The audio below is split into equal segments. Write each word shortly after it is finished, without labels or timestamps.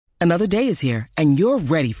Another day is here, and you're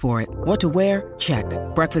ready for it. What to wear? Check.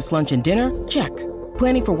 Breakfast, lunch, and dinner? Check.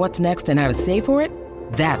 Planning for what's next and how to save for it?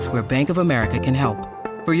 That's where Bank of America can help.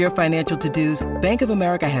 For your financial to-dos, Bank of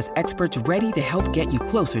America has experts ready to help get you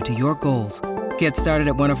closer to your goals. Get started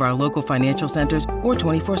at one of our local financial centers or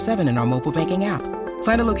 24/7 in our mobile banking app.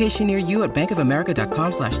 Find a location near you at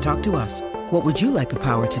bankofamerica.com/talktous. What would you like the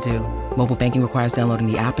power to do? Mobile banking requires downloading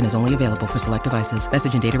the app and is only available for select devices.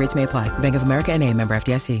 Message and data rates may apply. Bank of America N.A., member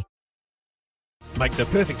FDIC. Make the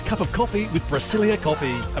perfect cup of coffee with Brasilia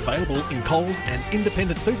Coffee. Available in Coles and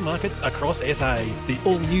independent supermarkets across SA. The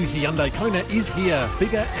all-new Hyundai Kona is here.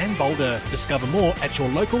 Bigger and bolder. Discover more at your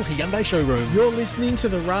local Hyundai showroom. You're listening to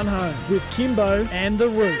The Run Home with Kimbo and The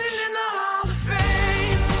Rooch.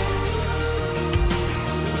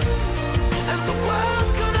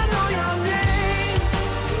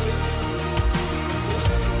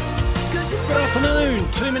 Good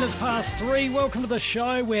afternoon, 2 minutes past 3. Welcome to the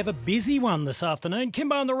show. We have a busy one this afternoon.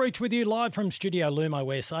 Kimbo and The Rooch with you live from Studio Lumo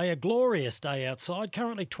SA. A glorious day outside,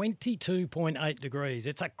 currently 22.8 degrees.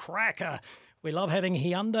 It's a cracker. We love having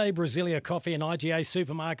Hyundai, Brasilia Coffee and IGA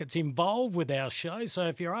supermarkets involved with our show. So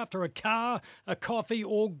if you're after a car, a coffee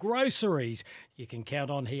or groceries, you can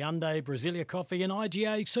count on Hyundai, Brasilia Coffee and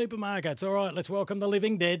IGA supermarkets. All right, let's welcome the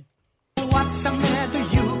living dead. What's the matter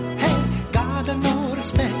you? Hey, gotta no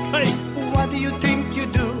respect. Hey. What do you think you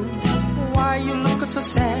do? Why you look so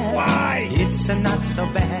sad? Why? It's a not so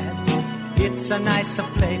bad. It's a nicer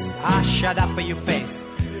place. Ah, shut up your face.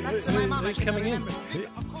 Who's coming in?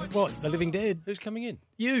 What, the living dead? Who's coming in?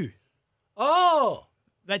 You. Oh!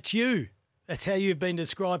 That's you. That's how you've been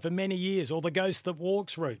described for many years, or the ghost that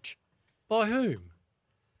walks, Rooch. By whom?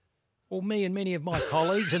 Well, me and many of my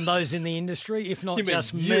colleagues and those in the industry, if not You mean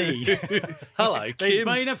just you? me. Hello, Kim. There's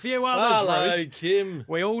been a few others, Hello, Rooch. Kim.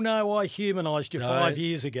 We all know I humanised you No. 5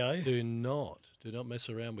 years ago. Do not mess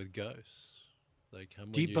around with ghosts. They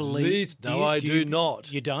come Do when you believe? least. No, I do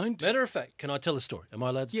not. You don't? Matter of fact, can I tell a story? Am I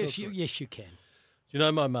allowed to tell a Yes, story? yes, you can. You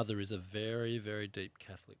know, my mother is a very, very deep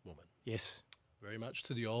Catholic woman. Yes. Very much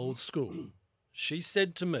to the old school. She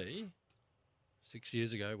said to me 6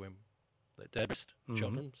 years ago when that Dad rest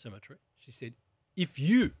Cheltenham Cemetery, she said, if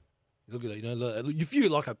you, look at that, if you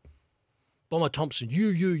like a Bomber Thompson,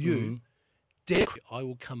 you, dare, I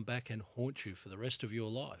will come back and haunt you for the rest of your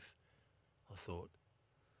life. I thought,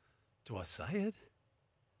 do I say it?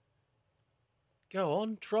 Go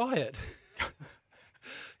on, try it.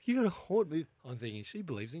 You're going to haunt me. I'm thinking she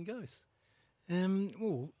believes in ghosts.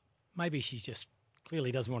 Well, maybe she just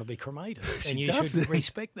clearly doesn't want to be cremated. She and you doesn't. should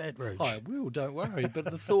respect that, Rooch. I will, don't worry. But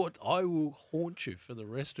the thought, I will haunt you for the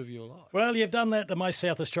rest of your life. Well, you've done that to most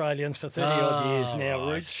South Australians for 30-odd years now,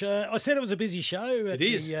 right. Rich. I said it was a busy show at It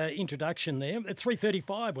is. the introduction there. At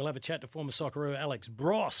 3:35, we'll have a chat to former Socceroo Alex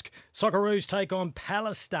Brosk. Socceroos take on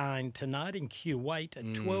Palestine tonight in Kuwait at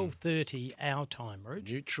 12:30 our time, Rich.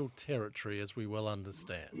 Neutral territory, as we well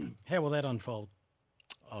understand. How will that unfold?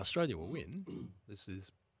 Australia will win. This is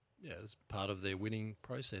part of their winning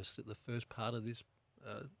process at the first part of this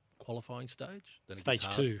qualifying stage. Then it Stage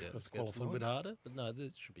gets two hard. of It gets a little qualifying. bit harder, but no,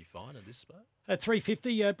 this should be fine at this spot. At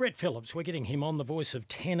 3:50, Brett Phillips, we're getting him on, the voice of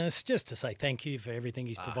tennis, just to say thank you for everything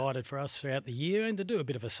he's provided for us throughout the year and to do a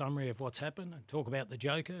bit of a summary of what's happened and talk about the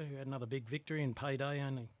Joker, who had another big victory in payday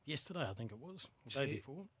only yesterday, I think it was, the day Gee.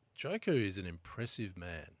 before. Joker is an impressive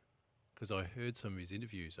man because I heard some of his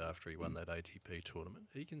interviews after he won that ATP tournament.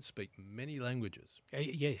 He can speak many languages.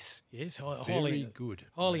 Yes. Very Highly good.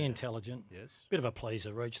 Highly man. intelligent. Yes. Bit of a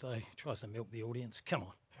pleaser, Roach, though. Tries to milk the audience. Come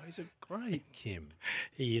on. Oh, he's a great Kim.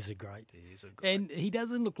 He is a great. He is a great. And he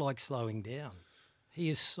doesn't look like slowing down. He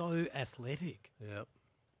is so athletic. Yep.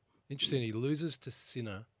 Interesting. He loses to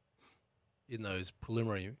Sinner in those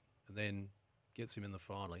preliminary and then gets him in the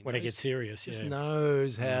final. When it gets serious, Just yeah.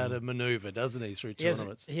 knows how to manoeuvre, doesn't he, through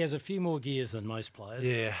tournaments? He has a few more gears than most players.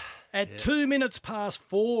 Yeah. At 2 minutes past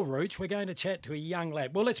 4, Rooch, we're going to chat to a young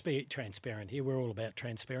lad. Well, let's be transparent here. We're all about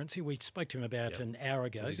transparency. We spoke to him about an hour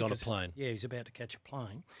ago. He's on a plane. Yeah, he's about to catch a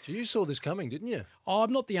plane. So you saw this coming, didn't you? Oh,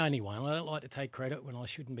 I'm not the only one. I don't like to take credit when I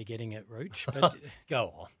shouldn't be getting it, Rooch. But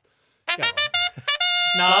Go on. Go on.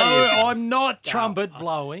 no, you I'm not trumpet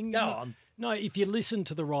blowing. Go on. No, if you listen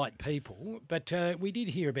to the right people. But we did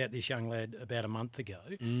hear about this young lad about a month ago.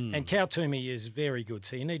 And Cal Toomey is very good,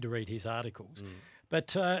 so you need to read his articles.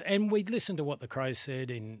 But and we listened to what the Crows said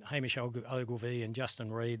in Hamish Ogilvie and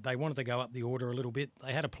Justin Reid. They wanted to go up the order a little bit.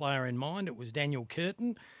 They had a player in mind. It was Daniel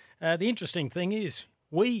Curtin. The interesting thing is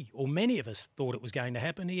many of us, thought it was going to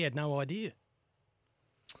happen. He had no idea.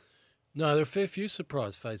 No, there are a fair few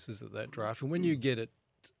surprise faces at that draft. And when you get it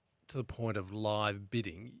to the point of live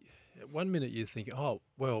bidding, at 1 minute you think, oh,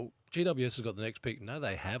 well, GWS has got the next pick. No,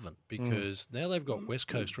 they haven't, because now they've got West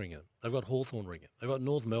Coast ringing them. They've got Hawthorn ringing them. They've got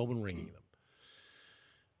North Melbourne ringing them.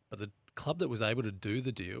 But the club that was able to do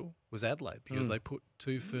the deal was Adelaide, because they put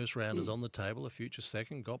 2 first-rounders on the table, a future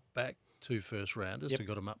second, got back 2 first-rounders and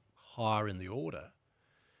got them up higher in the order.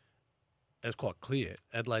 It's quite clear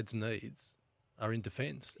Adelaide's needs are in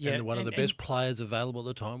defence. Yeah, and one of the best players available at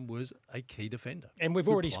the time was a key defender. And we've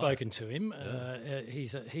already spoken to him.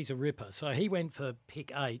 He's a ripper. So he went for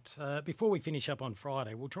pick 8. Before we finish up on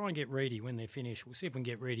Friday, we'll try and get Reedy when they're finished. We'll see if we can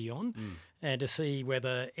get Reedy on and to see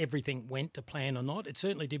whether everything went to plan or not. It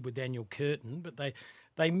certainly did with Daniel Curtin, but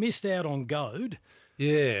they missed out on Goad.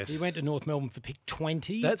 Yes. He went to North Melbourne for pick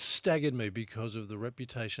 20. That staggered me because of the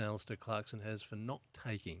reputation Alistair Clarkson has for not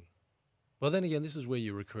taking. Well, then again, this is where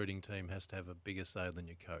your recruiting team has to have a bigger say than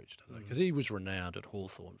your coach, doesn't it? Because he was renowned at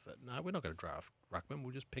Hawthorn for, no, we're not going to draft Ruckman,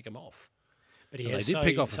 we'll just pick him off. But he has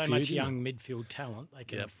so much young midfield talent, they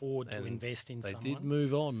can afford to invest in someone. They did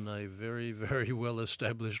move on a very, very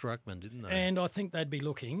well-established Ruckman, didn't they? And I think they'd be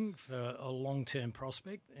looking for a long-term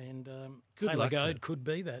prospect, and Good Taylor luck Goad could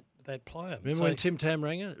be that player. Remember when Tim Tam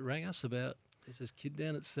rang us about, there's this kid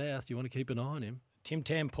down at South, you want to keep an eye on him? Tim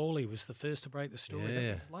Tam Paulie was the first to break the story.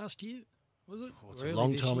 Yeah. That was last year. Was it? Oh, it's a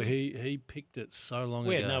long time. He picked it so long ago.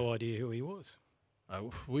 We had no idea who he was.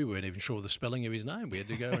 We weren't even sure of the spelling of his name. We had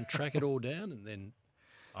to go and track it all down. And then,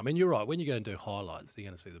 I mean, you're right. When you go and do highlights, you're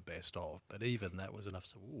going to see the best of. But even that was enough.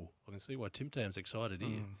 So, I can see why Tim Tam's excited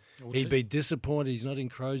here. He'd be disappointed he's not in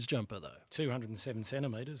Crow's jumper, though. 207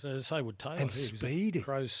 centimetres. So would Taylor. And speed.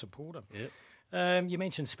 Crow's supporter. Yep. You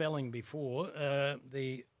mentioned spelling before.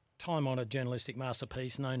 The time-honoured journalistic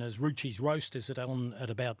masterpiece known as Rucci's Roast is on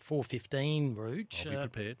at about 4:15, Ruch. I'll be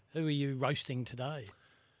prepared. Who are you roasting today?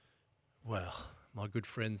 Well, my good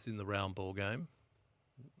friends in the round ball game.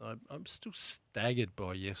 I'm still staggered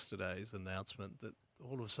by yesterday's announcement that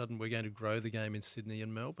all of a sudden we're going to grow the game in Sydney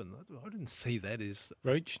and Melbourne. I didn't see that as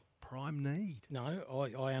Ruch, prime need. No,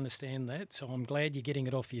 I understand that, so I'm glad you're getting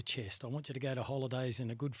it off your chest. I want you to go to holidays in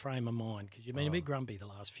a good frame of mind, because you've been a bit grumpy the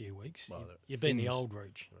last few weeks. Well, you've been the old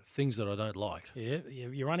Ruch. Things that I don't like. Yeah,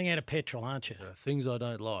 you're running out of petrol, aren't you? Things I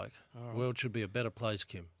don't like. The world should be a better place,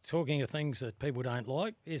 Kim. Talking of things that people don't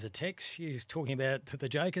like, here's a text. She's talking about the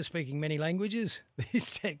Joker speaking many languages.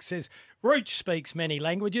 This text says, Ruch speaks many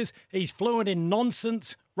languages. He's fluent in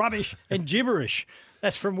nonsense, rubbish and gibberish.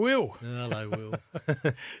 That's from Will. Hello, Will.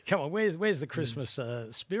 Come on, where's the Christmas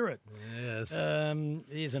spirit? Yes.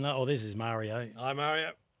 Here's another. Oh, this is Mario. Hi,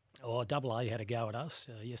 Mario. Oh, Double A had a go at us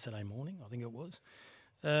yesterday morning, I think it was.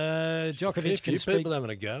 Djokovic can speak. People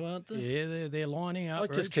having a go, aren't they? Yeah, they're lining up. I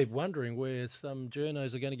just keep wondering where some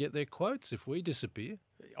journos are going to get their quotes if we disappear.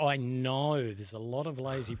 I know there's a lot of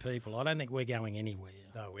lazy people. I don't think we're going anywhere.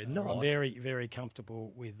 No, we're not. I'm very, very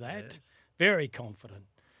comfortable with that. Yes. Very confident.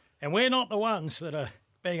 And we're not the ones that are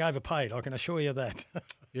being overpaid, I can assure you that.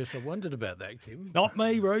 Yes, I wondered about that, Kim. Not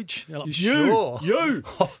me, Roach. You sure? You.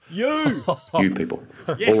 You people.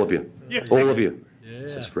 Yeah. All of you. Yeah. All of you. Yeah.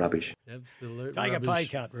 This is rubbish. Absolute Take rubbish. a pay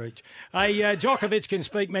cut, Roach. Hey, Djokovic can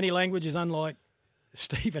speak many languages, unlike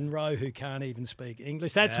Stephen Rowe, who can't even speak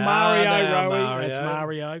English. That's Mario, Rowie. That's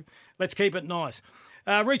Mario. Let's keep it nice.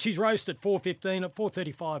 Richie's roast at 4:15. At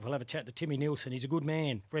 4:35, we'll have a chat to Timmy Nielsen. He's a good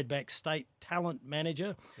man. Redback State Talent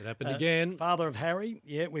Manager. It happened again. Father of Harry.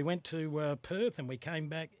 Yeah, we went to Perth and we came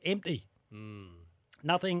back empty.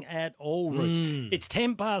 Nothing at all, Rooch. It's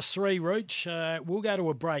 3:10, Rooch. We'll go to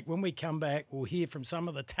a break. When we come back, we'll hear from some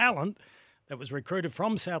of the talent that was recruited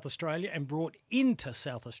from South Australia and brought into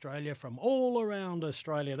South Australia from all around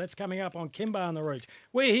Australia. That's coming up on Kimber and the Rooch.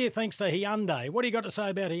 We're here thanks to Hyundai. What do you got to say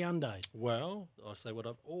about Hyundai? Well, I say what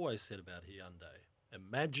I've always said about Hyundai.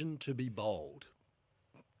 Imagine to be bold.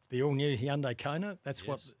 The all-new Hyundai Kona? That's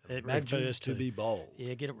what it refers to. Imagine to be bold.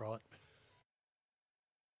 Yeah, get it right.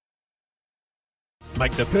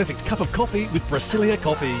 Make the perfect cup of coffee with Brasilia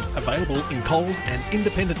Coffee. Available in Coles and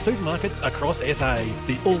independent supermarkets across SA.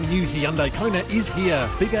 The all-new Hyundai Kona is here,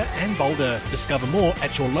 bigger and bolder. Discover more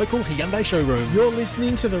at your local Hyundai showroom. You're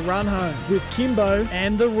listening to The Run Home with Kimbo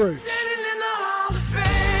and The Rooch.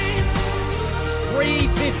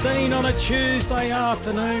 3:15 on a Tuesday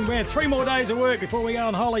afternoon. We have 3 more days of work before we go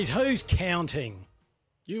on holidays. Who's counting?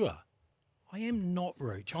 You are. I am not,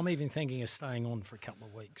 Rooch. I'm even thinking of staying on for a couple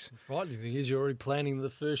of weeks. The frightening thing is you're already planning the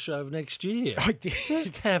first show of next year. I did.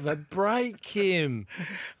 Just have a break, Kim.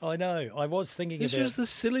 I know. I was thinking this was the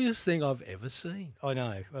silliest thing I've ever seen. I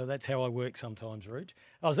know. Well, that's how I work sometimes, Rooch.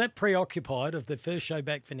 I was that preoccupied of the first show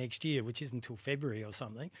back for next year, which isn't until February or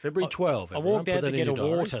something. February 12. I walked out to get a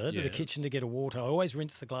water, to the kitchen to get a water. I always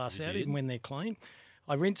rinse the glass out, even when they're clean.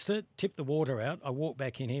 I rinsed it, tipped the water out. I walked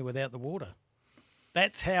back in here without the water.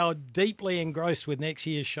 That's how deeply engrossed with next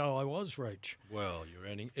year's show I was, Rooch. Well, you're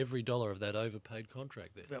earning every dollar of that overpaid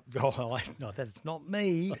contract there. Oh, no, that's not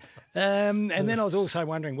me. And then I was also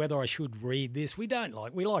wondering whether I should read this. We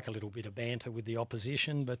like a little bit of banter with the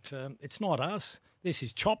opposition, but it's not us. This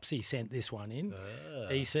is Chopsy sent this one in.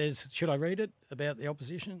 He says, should I read it about the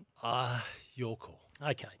opposition? Your call.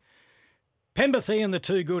 Okay. Pemberthy and the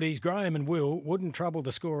two goodies, Graham and Will, wouldn't trouble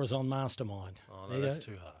the scorers on Mastermind. Oh, no, that's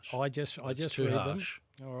too harsh. I just too read harsh.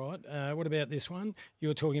 them. All right. What about this one? You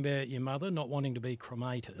were talking about your mother not wanting to be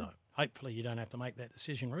cremated. No. Hopefully you don't have to make that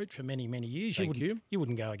decision, Root, for many, many years. Thank you. You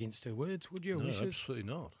wouldn't go against her words, would you? No, wishes?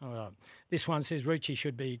 absolutely not. All right. This one says Rucci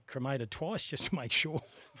should be cremated twice just to make sure.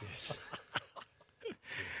 Yes.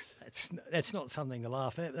 That's not something to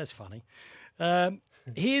laugh at. That's funny.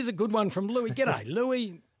 Here's a good one from Louis. G'day,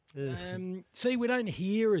 Louis. See, we don't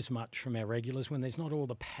hear as much from our regulars when there's not all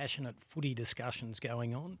the passionate footy discussions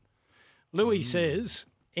going on. Louis says,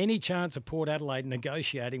 any chance of Port Adelaide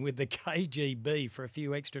negotiating with the KGB for a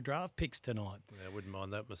few extra draft picks tonight? Yeah, I wouldn't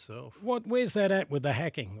mind that myself. Where's that at with the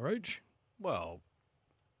hacking, Rooch? Well,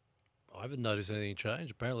 I haven't noticed anything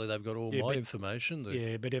change. Apparently they've got all my information. But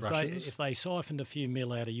if they siphoned a few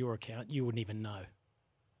mil out of your account, you wouldn't even know.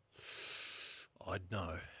 I'd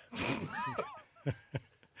know.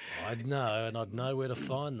 I'd know, and I'd know where to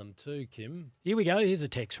find them too, Kim. Here we go. Here's a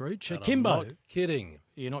text, Rooch. I'm Kimbo. not kidding.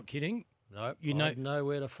 You're not kidding? No, You I'd know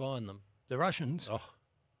where to find them. The Russians? Oh,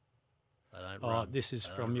 they don't run. This is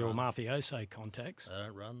They from don't your run. mafioso contacts. They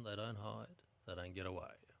don't run, they don't hide, they don't get away.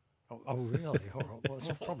 Oh, really? All right. Well, it's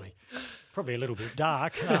probably a little bit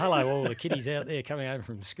dark. Hello, all the kiddies out there coming home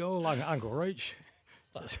from school. Uncle Rooch,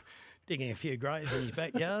 just digging a few graves in his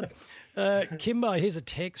backyard. Kimbo, here's a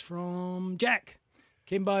text from Jack.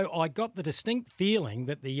 Kimbo, I got the distinct feeling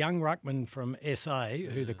that the young ruckman from SA,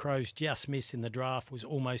 who the Crows just missed in the draft, was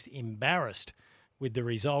almost embarrassed with the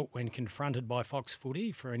result when confronted by Fox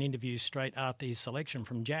Footy for an interview straight after his selection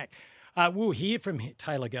from Jack. We'll hear from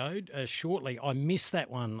Taylor Goad shortly. I missed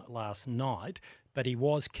that one last night, but he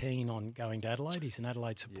was keen on going to Adelaide. He's an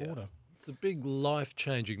Adelaide supporter. Yeah. It's a big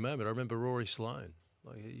life-changing moment. I remember Rory Sloane.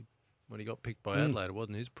 When he got picked by Adelaide, it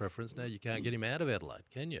wasn't his preference. Now you can't get him out of Adelaide,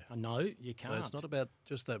 can you? No, you can't. So it's not about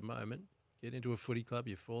just that moment. Get into a footy club,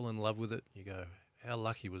 you fall in love with it, you go, how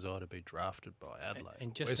lucky was I to be drafted by Adelaide?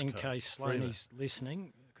 And just West in Coast, case Sloaney's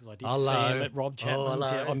listening, because I did Hello. see him at Rob Chapman's.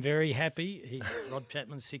 hello. I'm very happy. Rob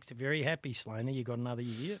Chapman's 60. Very happy, Sloaney. You got another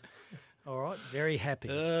year. All right, very happy.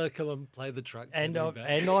 Come on, play the truck. And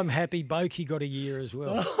I'm happy Boakey got a year as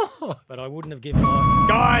well. But I wouldn't have given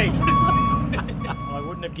I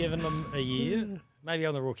wouldn't have given them a year. Maybe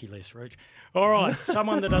on the rookie list, Rich. All right,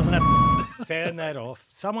 someone that doesn't have to turn that off.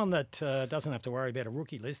 Someone that doesn't have to worry about a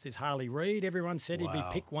rookie list is Harley Reid. Everyone said he'd be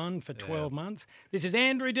pick one for 12 months. This is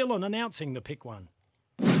Andrew Dillon announcing the pick one.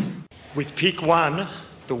 With pick one,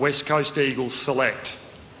 the West Coast Eagles select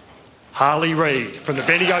Harley Reid from the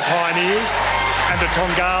Bendigo Pioneers and the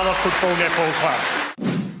Tongala Football Netball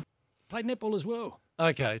Club. Played netball as well.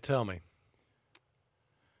 Okay, tell me.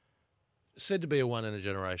 Said to be a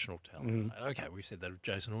one-in-a-generational talent. Okay, we said that of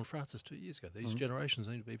Jason Horne-Francis 2 years ago. These generations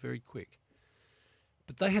need to be very quick.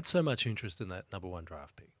 But they had so much interest in that number one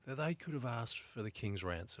draft pick that they could have asked for the King's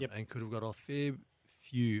ransom and could have got a fair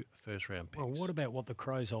few first-round picks. Well, what about what the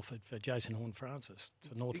Crows offered for Jason Horne-Francis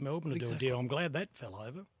to North Melbourne to do a deal? I'm glad that fell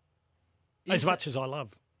over. As much as I love.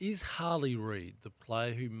 Is Harley Reid the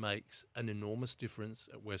player who makes an enormous difference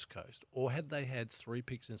at West Coast? Or had they had 3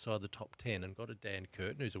 picks inside the top 10 and got a Dan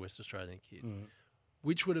Curtin, who's a West Australian kid,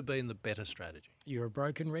 which would have been the better strategy? You're a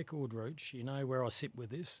broken record, Rooch. You know where I sit with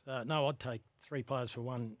this. No, I'd take 3 players for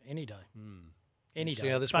one any day. Any day. See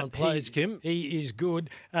how this one plays, Kim? He is good.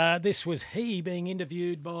 This was he being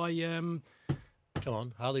interviewed by... Come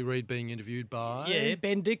on, Harley Reid being interviewed by...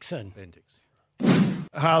 Ben Dixon. Ben Dixon.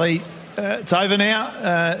 Harley, it's over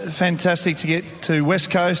now. Fantastic to get to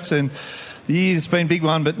West Coast, and the year's been a big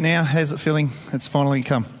one, but now how's it feeling? It's finally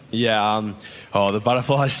come. Yeah, the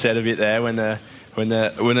butterflies set a bit there when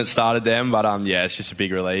it started then, but it's just a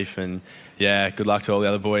big relief, and good luck to all the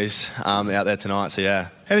other boys out there tonight. So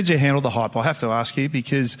how did you handle the hype? I have to ask you,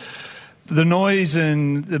 because the noise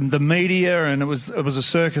and the media, and it was a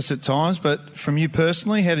circus at times. But from you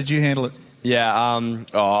personally, how did you handle it?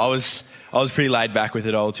 I was pretty laid back with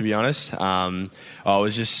it all, to be honest. I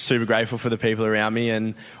was just super grateful for the people around me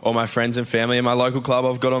and all my friends and family. In my local club,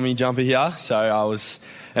 I've got on me jumper here. So I was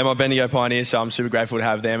at my Bendigo Pioneers, so I'm super grateful to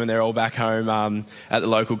have them, and they're all back home at the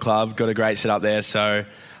local club. Got a great setup there, so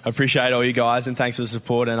I appreciate all you guys, and thanks for the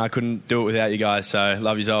support, and I couldn't do it without you guys, so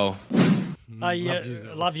love yous all.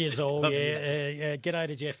 Love yous all, yeah. G'day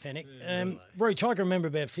to Jeff Fennick. Rooch, I can remember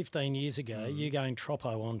about 15 years ago you going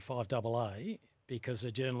troppo on 5AA because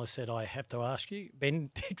a journalist said, I have to ask you.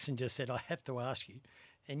 Ben Dixon just said, I have to ask you.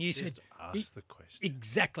 And you said, ask the question.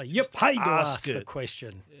 Exactly. You're paid to ask the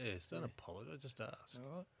question. Yes, don't apologise, just ask.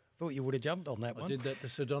 All right. Thought you would have jumped on that one. I did that to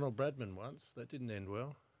Sir Donald Bradman once. That didn't end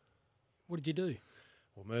well. What did you do?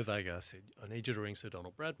 Well, Merv Agar said, I need you to ring Sir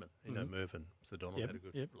Donald Bradman. You know, Merv and Sir Donald had a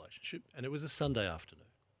good relationship. And it was a Sunday afternoon.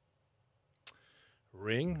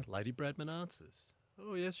 Ring, Lady Bradman answers.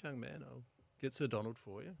 Oh, yes, young man, I'll get Sir Donald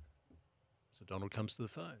for you. Sir Donald comes to the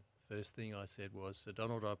phone. First thing I said was, Sir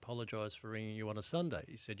Donald, I apologise for ringing you on a Sunday.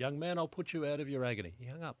 He said, young man, I'll put you out of your agony. He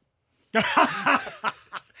hung up.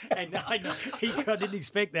 And I know, I didn't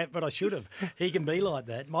expect that, but I should have. He can be like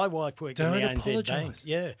that. My wife worked in the ANZ Bank.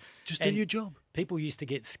 Yeah. Just do your job. People used to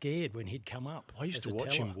get scared when he'd come up. I used to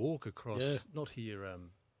watch him walk across, not here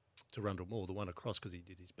to Rundle Mall, the one across because he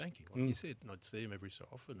did his banking, like you said. And I'd see him every so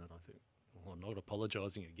often, and I think, I'm not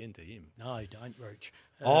apologising again to him. No, don't, Roach.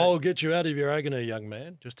 I'll get you out of your agony, young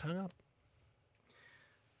man. Just hung up.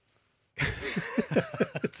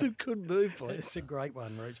 It's a good move, boy. It's a great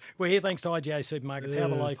one, Roach. We're here thanks to IGA Supermarkets. How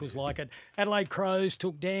the locals like it. Adelaide Crows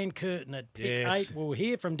took Dan Curtin at pick 8. We'll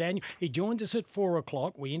hear from Daniel. He joined us at 4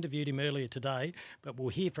 o'clock. We interviewed him earlier today, but we'll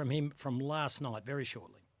hear from him from last night very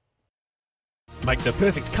shortly. Make the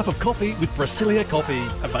perfect cup of coffee with Brasilia Coffee.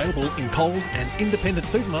 Available in Coles and independent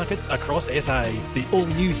supermarkets across SA. The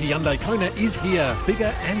all-new Hyundai Kona is here.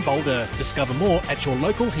 Bigger and bolder. Discover more at your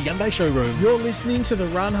local Hyundai showroom. You're listening to The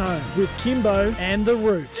Run Home with Kimbo and The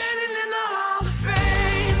Roots.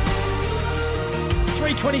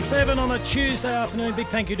 3:27 on a Tuesday afternoon. Big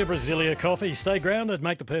thank you to Brasilia Coffee. Stay grounded.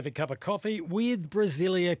 Make the perfect cup of coffee with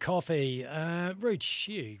Brasilia Coffee. Rooch,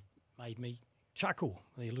 you made me chuckle.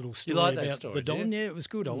 The little story about the Don. Yeah, it was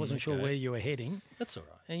good. I wasn't sure where you were heading. That's all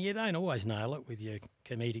right. And you don't always nail it with your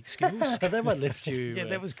comedic skills. That one left you. Yeah,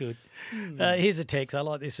 that was good. Here's a text. I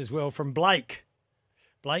like this as well from Blake.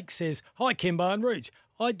 Blake says, hi, Kimbo and Rooch.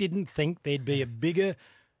 I didn't think there'd be a bigger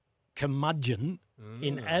curmudgeon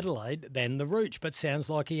in Adelaide than the Rooch, but sounds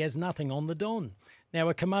like he has nothing on the Don. Now,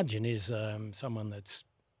 a curmudgeon is someone that's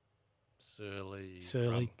surly,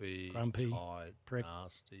 grumpy, tight, prick.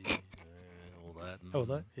 Nasty, all that. Oh,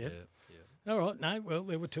 that, yeah. All right, no, well,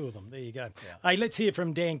 there were two of them. There you go. Yeah. Hey, let's hear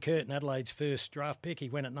from Dan Curtin, Adelaide's first draft pick. He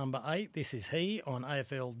went at number 8. This is he on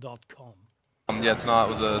AFL.com. Tonight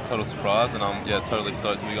was a total surprise, and I'm totally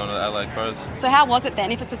stoked to be going to the Adelaide Crows. So how was it then,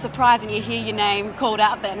 if it's a surprise and you hear your name called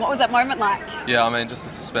out then? What was that moment like? Yeah, I mean, just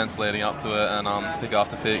the suspense leading up to it, and pick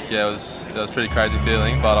after pick, it was a pretty crazy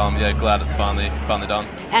feeling, but glad it's finally done.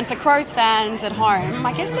 And for Crows fans at home,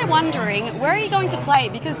 I guess they're wondering, where are you going to play?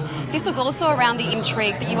 Because this was also around the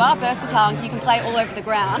intrigue that you are versatile and you can play all over the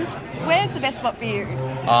ground. Where's the best spot for you?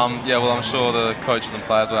 Well, I'm sure the coaches and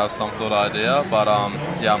players will have some sort of idea, but I'm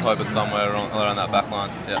hoping somewhere around that back line.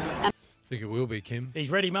 Yeah. I think it will be, Kim. He's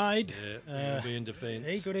ready-made. Yeah, he'll be in defence.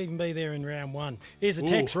 He could even be there in round 1. Here's a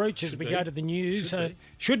text, Rooch, as we go to the news.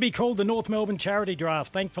 Should be called the North Melbourne Charity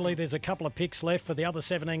Draft. Thankfully, there's a couple of picks left for the other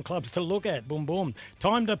 17 clubs to look at. Boom, boom.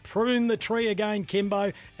 Time to prune the tree again,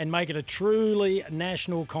 Kimbo, and make it a truly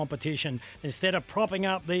national competition. Instead of propping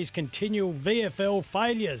up these continual VFL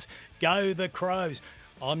failures, go the Crows.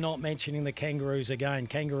 I'm not mentioning the Kangaroos again.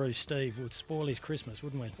 Kangaroo Steve would spoil his Christmas,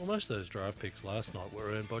 wouldn't we? Well, most of those draft picks last night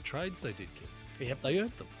were earned by trades they did, Kim. Yep. They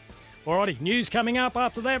earned them. Alrighty, news coming up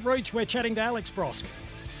after that, Rooch. We're chatting to Alex Brosk.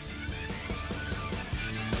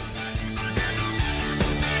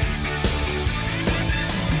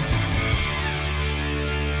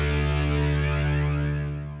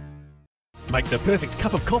 Make the perfect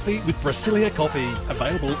cup of coffee with Brasilia Coffee.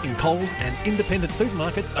 Available in Coles and independent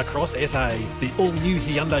supermarkets across SA. The all-new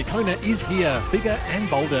Hyundai Kona is here. Bigger and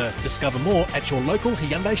bolder. Discover more at your local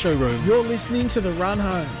Hyundai showroom. You're listening to The Run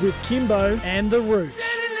Home with Kimbo and The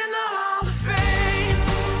Roots.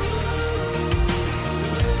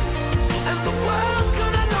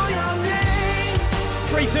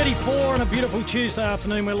 3:34 on a beautiful Tuesday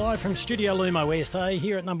afternoon. We're live from Studio Lumo SA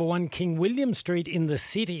here at number 1 King William Street in the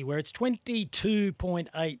city, where it's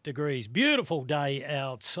 22.8 degrees. Beautiful day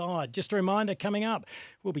outside. Just a reminder, coming up,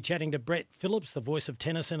 we'll be chatting to Brett Phillips, the voice of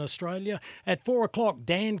tennis in Australia. At 4 o'clock,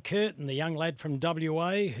 Dan Curtin, the young lad from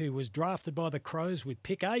WA who was drafted by the Crows with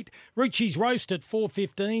pick 8. Ruchi's Roast at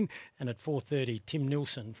 4:15, and at 4:30, Tim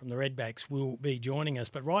Nilsson from the Redbacks will be joining us.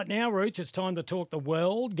 But right now, Rooch, it's time to talk the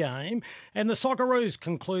world game and the Socceroos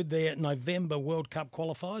conclude their November World Cup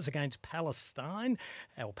qualifiers against Palestine.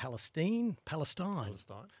 Palestine.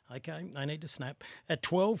 Okay, they need to snap. At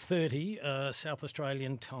 12:30 South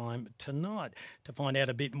Australian time tonight. To find out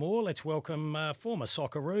a bit more, let's welcome former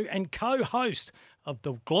Socceroo and co-host of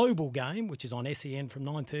the Global Game, which is on SEN from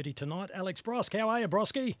 9:30 tonight, Alex Brosk. How are you,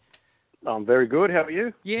 Brosky? I'm very good. How are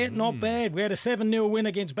you? Yeah, not bad. We had a 7-0 win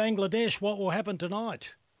against Bangladesh. What will happen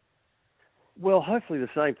tonight? Well, hopefully the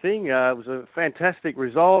same thing. It was a fantastic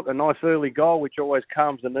result, a nice early goal, which always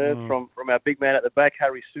calms the nerves from our big man at the back,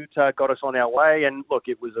 Harry Suter, got us on our way. And look,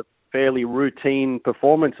 it was a fairly routine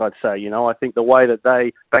performance, I'd say. You know, I think the way that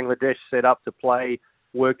Bangladesh set up to play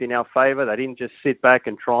worked in our favour. They didn't just sit back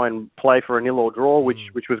and try and play for a nil or draw,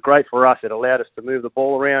 which was great for us. It allowed us to move the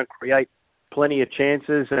ball around, create plenty of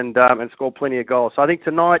chances and score plenty of goals. So I think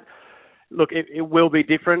tonight, look, it will be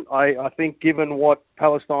different. I think given what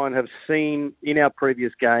Palestine have seen in our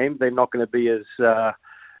previous game, they're not going to be as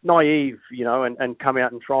naive, you know, and come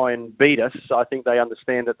out and try and beat us. So I think they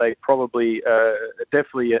understand that they probably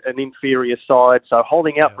definitely an inferior side. So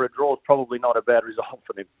holding out for a draw is probably not a bad result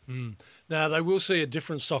for them. Now, they will see a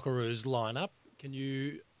different Socceroos lineup. Can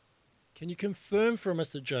you confirm from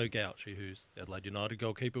us that Joe Gauchi, who's the Adelaide United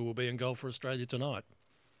goalkeeper, will be in goal for Australia tonight?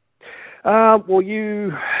 That's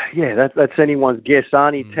anyone's guess.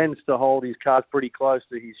 Arnie tends to hold his cards pretty close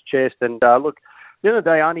to his chest. And look, the other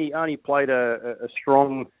day, Arnie played a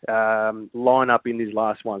strong lineup in his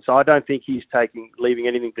last one. So I don't think he's leaving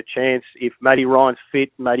anything to chance. If Matty Ryan's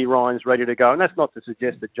fit, Matty Ryan's ready to go. And that's not to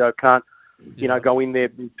suggest that Joe can't, go in there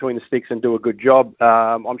between the sticks and do a good job.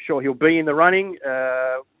 I'm sure he'll be in the running.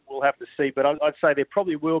 We'll have to see. But I'd say there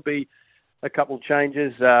probably will be a couple of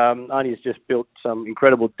changes. Arnie's just built some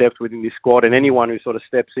incredible depth within this squad, and anyone who sort of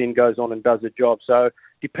steps in goes on and does the job. So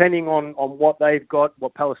depending on what they've got,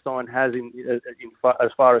 what Palestine has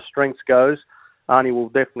as far as strengths goes, Arnie will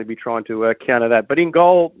definitely be trying to counter that. But in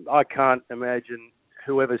goal, I can't imagine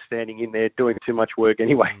whoever's standing in there doing too much work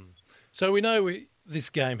anyway. So we know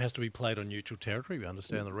this game has to be played on neutral territory. We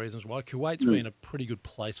understand the reasons why. Kuwait's been a pretty good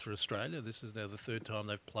place for Australia. This is now the third time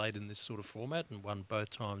they've played in this sort of format and won both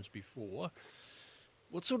times before.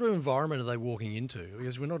 What sort of environment are they walking into?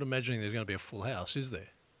 Because we're not imagining there's going to be a full house, is there?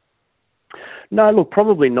 No, look,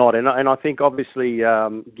 probably not. And I think obviously,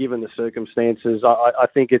 given the circumstances, I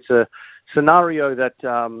think it's a scenario that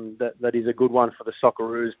is a good one for the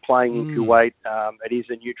Socceroos playing in Kuwait. It is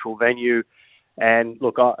a neutral venue. And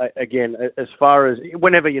look, again, as far as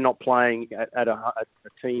whenever you're not playing at a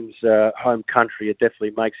team's home country, it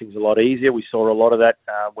definitely makes things a lot easier. We saw a lot of that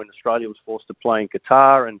when Australia was forced to play in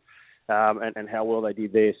Qatar and how well they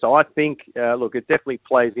did there. So I think, look, it definitely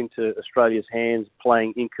plays into Australia's hands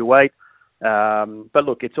playing in Kuwait. But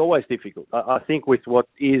look, it's always difficult. I think with what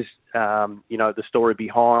is, the story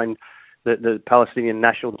behind the Palestinian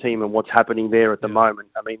national team and what's happening there at the moment.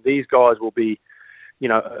 I mean, these guys will be,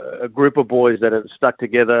 a group of boys that have stuck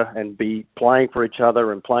together and be playing for each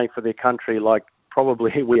other and playing for their country like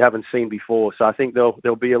probably we haven't seen before. So I think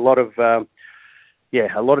there'll be a lot of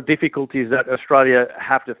difficulties that Australia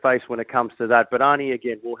have to face when it comes to that. But Arnie,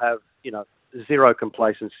 again, will have, zero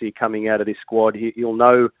complacency coming out of this squad. He'll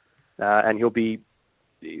know and he'll be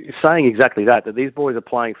saying exactly that these boys are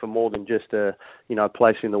playing for more than just a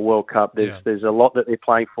place in the World Cup. There's a lot that they're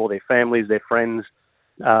playing for, their families, their friends.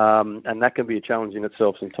 And that can be a challenge in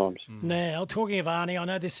itself sometimes. Now, talking of Arnie, I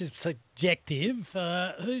know this is subjective.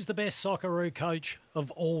 Who's the best Socceroo coach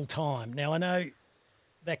of all time? Now, I know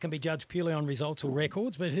that can be judged purely on results or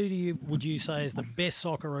records, but who would you say is the best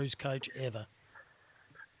Socceroos coach ever?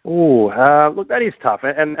 Look, that is tough.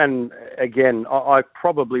 And again, I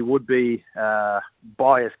probably would be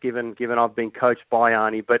biased given I've been coached by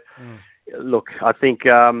Arnie. But look, I think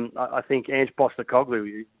Ange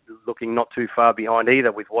Postecoglou, looking not too far behind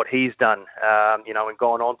either with what he's done, and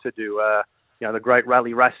gone on to do, the great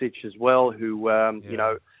Rally Rasic as well, who,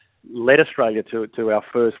 led Australia to our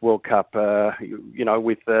first World Cup,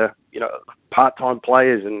 with, part-time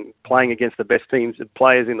players and playing against the best teams and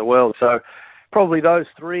players in the world. So probably those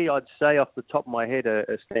three, I'd say off the top of my head,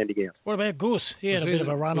 are standing out. What about Gus? He had a bit of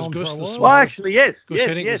a run on for a while. Well, actually, yes. Was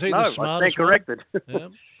he the smartest I stand corrected. Yeah.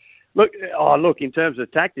 Look, in terms of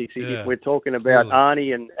tactics, if we're talking about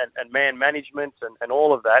Arnie and man management and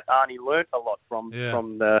all of that, Arnie learnt a lot from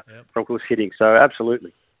Gus Hiddink. So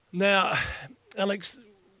absolutely. Now, Alex,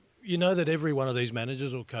 you know that every one of these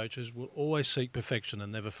managers or coaches will always seek perfection and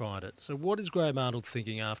never find it. So what is Graham Arnold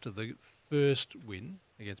thinking after the first win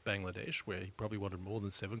against Bangladesh, where he probably wanted more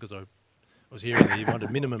than 7, because I was hearing that he wanted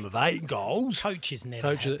a minimum of 8 goals. Coach is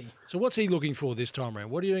never happy. So what's he looking for this time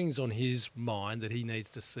around? What do you think is on his mind that he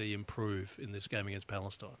needs to see improve in this game against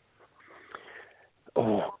Palestine?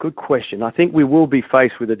 Oh, good question. I think we will be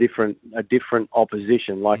faced with a different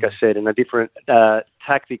opposition, like I said, and a different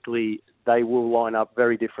tactically. They will line up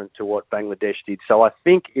very different to what Bangladesh did. So I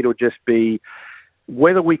think it'll just be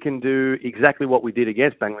whether we can do exactly what we did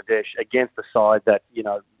against Bangladesh, against the side that,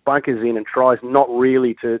 bunkers in and tries not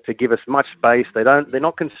really to give us much space. They're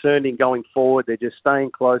not concerned in going forward. They're just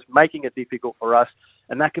staying close, making it difficult for us.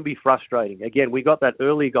 And that can be frustrating. Again, we got that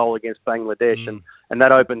early goal against Bangladesh and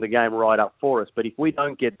that opened the game right up for us. But if we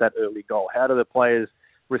don't get that early goal, how do the players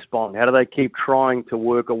respond? How do they keep trying to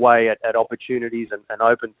work away at opportunities and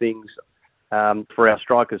open things for our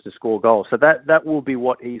strikers to score goals? So that will be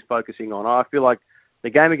what he's focusing on. I feel like the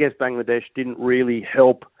game against Bangladesh didn't really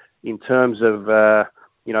help in terms of,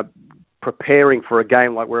 preparing for a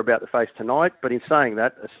game like we're about to face tonight. But in saying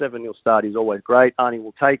that, a 7-0 start is always great. Arnie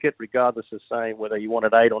will take it, regardless of saying whether you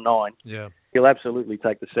wanted 8 or 9. Yeah. He'll absolutely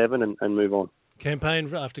take the 7 and move on.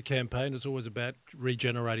 Campaign after campaign, it's always about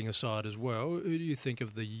regenerating a side as well. Who do you think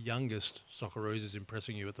of the youngest Socceroos is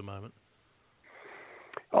impressing you at the moment?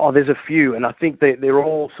 Oh, there's a few, and I think they're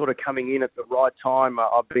all sort of coming in at the right time.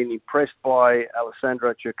 I've been impressed by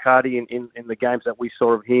Alessandro Cercati in the games that we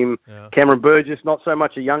saw of him. Yeah. Cameron Burgess, not so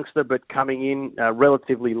much a youngster, but coming in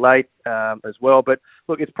relatively late as well. But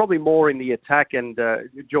look, it's probably more in the attack, and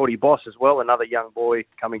Geordie Boss as well, another young boy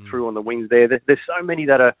coming through on the wings there. There's so many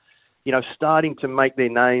that are, starting to make their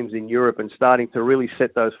names in Europe and starting to really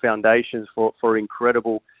set those foundations for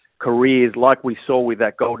incredible careers like we saw with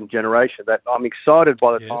that golden generation. That I'm excited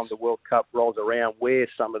by the time the World Cup rolls around where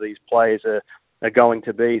some of these players are going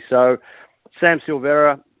to be. So Sam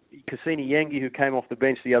Silvera, Cassini Yengi, who came off the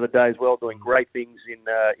bench the other day as well, doing great things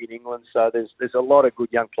in England. So there's a lot of good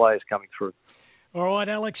young players coming through. All right,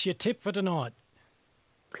 Alex, your tip for tonight.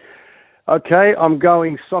 Okay, I'm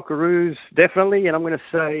going Socceroos, definitely, and I'm going to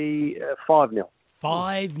say 5-0.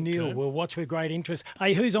 5-0. Okay. We'll watch with great interest.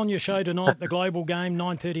 Hey, who's on your show tonight? The global game,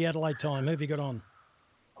 9:30 Adelaide time. Who have you got on?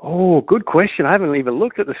 Oh, good question. I haven't even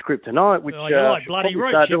looked at the script tonight. Which, you're like bloody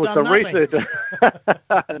rich. You've done nothing. Research.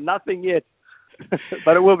 Nothing yet.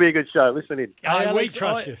 But it will be a good show. Listen in. We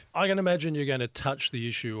trust you. I can imagine you're going to touch the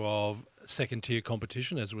issue of second-tier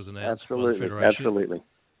competition, as was announced by the Absolutely. Federation. Absolutely.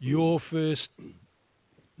 Your first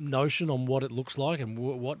notion on what it looks like and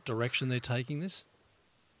what direction they're taking this?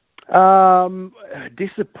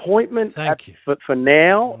 Disappointment for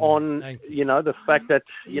now on, the fact that,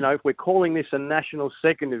 if we're calling this a national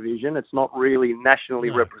second division, it's not really nationally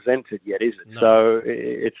represented yet, is it? No. So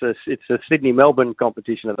it's a Sydney-Melbourne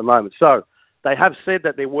competition at the moment. So they have said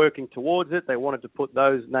that they're working towards it. They wanted to put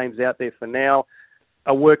those names out there for now.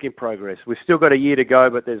 A work in progress. We've still got a year to go,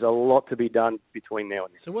 but there's a lot to be done between now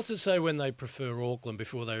and then. So what's it say when they prefer Auckland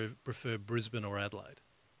before they prefer Brisbane or Adelaide?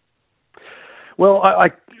 Well, I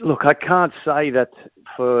can't say that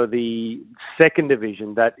for the second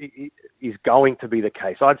division that is going to be the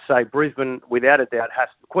case. I'd say Brisbane, without a doubt,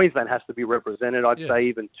 Queensland has to be represented. I'd say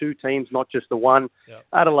even 2 teams, not just the one. Yep.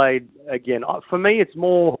 Adelaide, again, for me, it's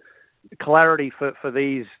more clarity for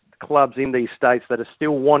these clubs in these states that are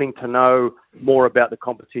still wanting to know more about the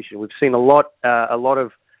competition. We've seen a lot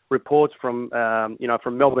of reports from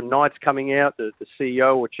Melbourne Knights coming out, the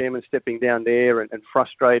CEO or chairman stepping down there and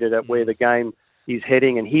frustrated at where the game is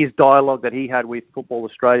heading and his dialogue that he had with Football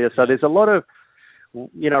Australia. So there's a lot of,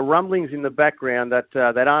 rumblings in the background that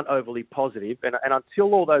aren't overly positive. And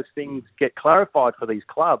until all those things get clarified for these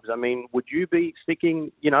clubs, I mean, would you be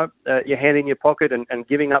sticking, your hand in your pocket and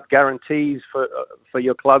giving up guarantees for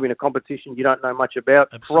your club in a competition you don't know much about?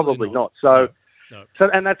 Absolutely Probably not. So. No. So,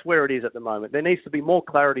 and that's where it is at the moment. There needs to be more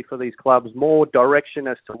clarity for these clubs, more direction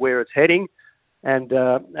as to where it's heading, and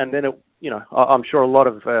then I'm sure a lot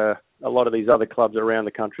of these other clubs around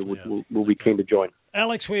the country will be keen to join.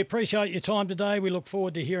 Alex, we appreciate your time today. We look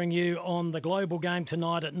forward to hearing you on the global game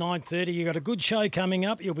tonight at 9:30. You've got a good show coming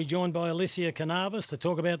up. You'll be joined by Alicia Canavis to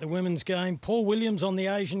talk about the women's game, Paul Williams on the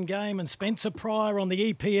Asian game, and Spencer Pryor on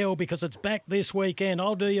the EPL because it's back this weekend.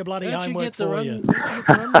 I'll do your bloody homework for you. Where'd you get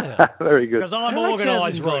the run now? Very good. Because I'm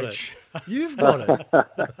organised, Rich. You've got it.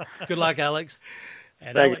 Good luck, Alex.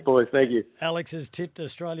 And Thanks, boys. Thank you. Alex has tipped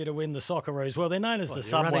Australia to win the Socceroos. Well, they're known as the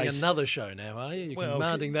Subways. You're running another show now, are you? You're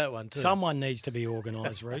commanding that one too. Someone needs to be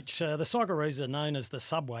organised, Reach. The Socceroos are known as the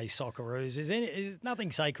Subway Socceroos. Is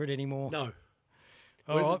nothing sacred anymore? No.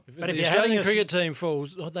 But if the Australian cricket team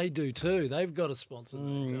falls, they do too. They've got a sponsor.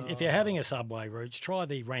 If you're having a Subway, Rooch, try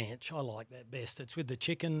the ranch. I like that best. It's with the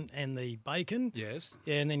chicken and the bacon. Yes.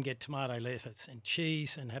 Yeah, and then get tomato lettuce and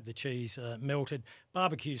cheese and have the cheese melted.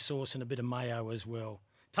 Barbecue sauce and a bit of mayo as well.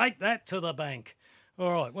 Take that to the bank. All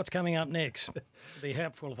right, what's coming up next? It'd be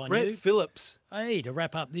helpful if I Brett knew. Phillips. Hey, to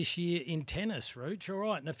wrap up this year in tennis, Rooch. All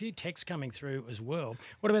right, and a few texts coming through as well.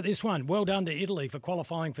 What about this one? Well done to Italy for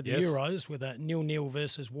qualifying for the Euros with a 0-0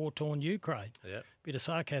 versus war-torn Ukraine. Yep. Bit of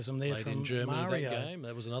sarcasm there Played from in Germany Mario. that game.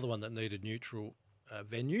 That was another one that needed neutral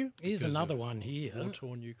venue. Here's another one here.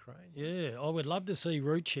 War-torn Ukraine. Yeah, I would love to see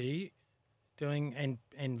Rucci doing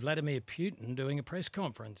and Vladimir Putin doing a press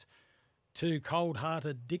conference. Two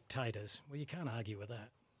cold-hearted dictators. Well, you can't argue with that.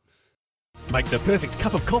 Make the perfect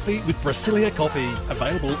cup of coffee with Brasilia Coffee.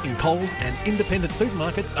 Available in Coles and independent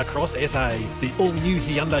supermarkets across SA. The all-new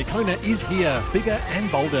Hyundai Kona is here. Bigger and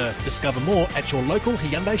bolder. Discover more at your local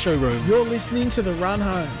Hyundai showroom. You're listening to The Run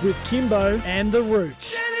Home with Kimbo and the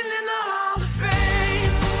Rooch.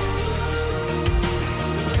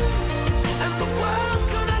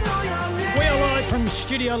 From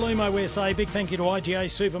Studio Lumo SA, big thank you to IGA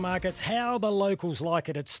Supermarkets. How the locals like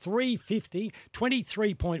it. It's 3:50,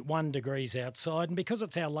 23.1 degrees outside. And because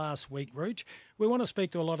it's our last week, Rooch, we want to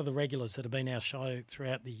speak to a lot of the regulars that have been our show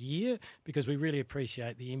throughout the year because we really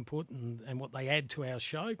appreciate the input and what they add to our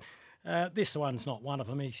show. This one's not one of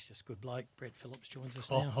them. He's just a good bloke. Brett Phillips joins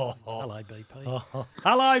us now. Hello, BP.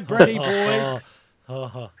 Hello, Bretty boy.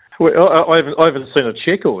 Well, I haven't seen a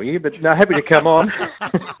check all year, but no, happy to come on.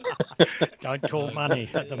 Don't talk money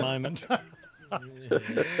at the moment.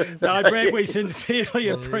 No, Brett, we sincerely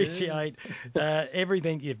appreciate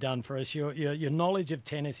everything you've done for us. Your knowledge of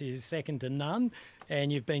tennis is second to none,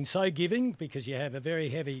 and you've been so giving because you have a very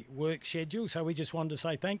heavy work schedule. So we just wanted to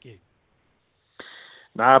say thank you.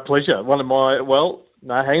 No, pleasure. Hang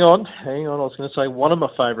on. I was going to say one of my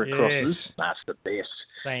favourite crosses. That's the best.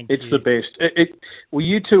 It's the best. Well,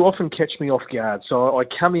 you two often catch me off guard, so I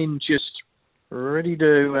come in just ready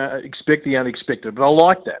to expect the unexpected. But I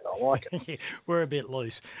like that. I like it. Yeah, we're a bit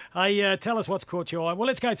loose. Hey, tell us what's caught your eye. Well,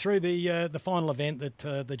 let's go through the final event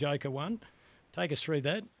that the Joker won. Take us through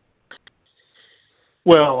that.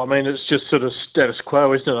 Well, I mean, it's just sort of status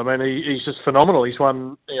quo, isn't it? I mean, he's just phenomenal. He's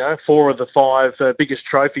won, 4 of the 5 biggest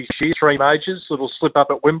trophies here, 3 majors, little slip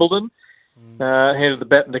up at Wimbledon, handed the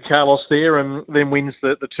baton to Carlos there, and then wins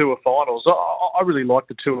the Tour Finals. I really like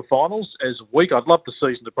the Tour Finals as a week. I'd love the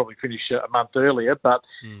season to probably finish a month earlier, but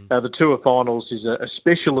the Tour Finals is a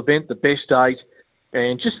special event, the best 8,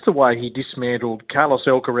 and just the way he dismantled Carlos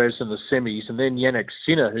Alcaraz in the semis, and then Yannick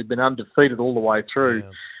Sinner, who'd been undefeated all the way through.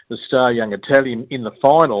 Yeah. The star young Italian in the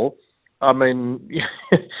final. I mean,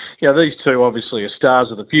 these two obviously are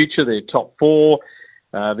stars of the future. They're top 4.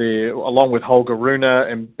 They're, along with Holger Rune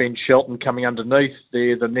and Ben Shelton coming underneath,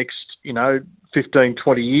 they're the next, 15,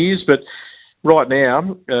 20 years. But right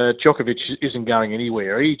now, Djokovic isn't going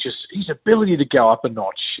anywhere. His ability to go up a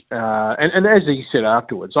notch. And as he said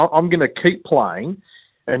afterwards, I'm going to keep playing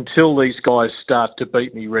until these guys start to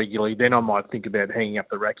beat me regularly. Then I might think about hanging up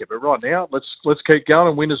the racket. But right now, let's keep going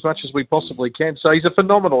and win as much as we possibly can. So he's a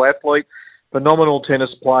phenomenal athlete, phenomenal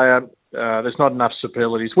tennis player. There's not enough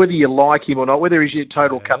superlatives. Whether you like him or not, whether he's your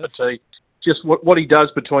total cup of tea, just what he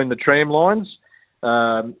does between the tram lines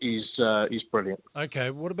is brilliant.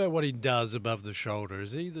 Okay, what about what he does above the shoulder?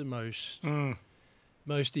 Is he the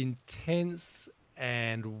most intense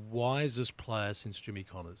and wisest player since Jimmy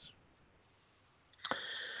Connors?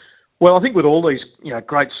 Well, I think with all these,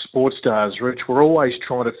 great sports stars, Rich, we're always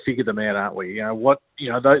trying to figure them out, aren't we? They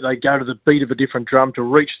go to the beat of a different drum to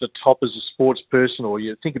reach the top as a sports person, or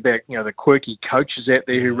you think about, the quirky coaches out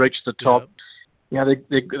there who reach the top. Yeah.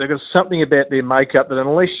 They've got something about their makeup that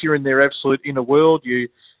unless you're in their absolute inner world, you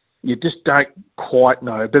just don't quite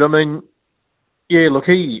know. But I mean, look,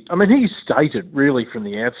 he stated really from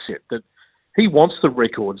the outset that he wants the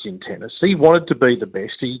records in tennis. He wanted to be the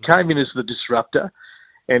best. He came in as the disruptor.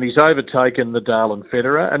 And he's overtaken Nadal and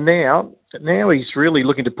Federer, and now he's really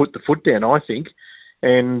looking to put the foot down, I think,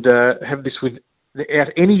 and have this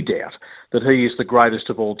without any doubt that he is the greatest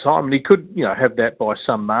of all time, and he could, have that by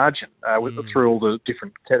some margin through all the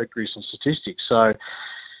different categories and statistics. So,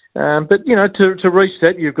 but to reach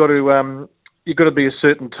that, you've got to be a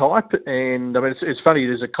certain type, and I mean it's funny.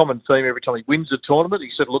 There's a common theme every time he wins a tournament.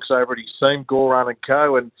 He sort of looks over at his team, Goran and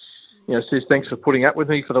co, and says thanks for putting up with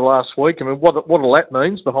me for the last week. I mean, what all that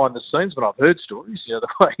means behind the scenes, but I've heard stories, the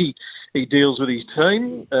way he deals with his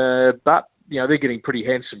team. But, they're getting pretty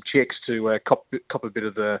handsome checks to cop a bit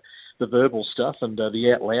of the verbal stuff and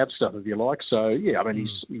the out loud stuff, if you like. So, I mean,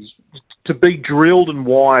 he's to be drilled and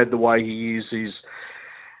wired the way he is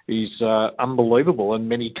is unbelievable, and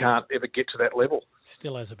many can't ever get to that level.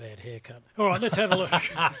 Still has a bad haircut. All right, let's have a look.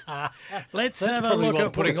 Let's That's have a probably look what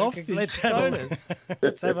at putting off his let's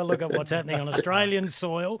have a look at what's happening on Australian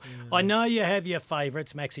soil. I know you have your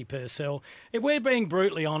favourites, Maxi Purcell. If we're being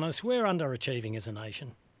brutally honest, we're underachieving as a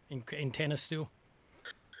nation in tennis still.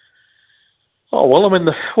 Oh, well, I mean,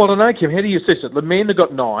 I don't know, Kim, how do you assess it? The men have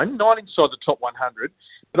got nine inside the top 100.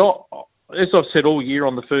 But as I've said all year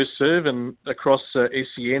on the first serve and across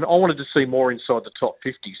SEN, I wanted to see more inside the top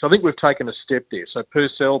 50. So I think we've taken a step there. So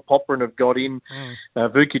Purcell, Popperin have got in.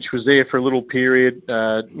 Vukic was there for a little period.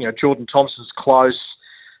 Jordan Thompson's close.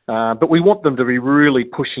 But we want them to be really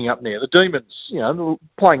pushing up now. The Demons,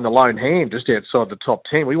 playing the lone hand just outside the top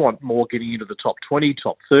 10. We want more getting into the top 20,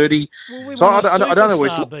 top 30. Well, we want a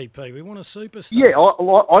superstar, BP. We want a superstar. Yeah,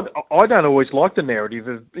 I don't always like the narrative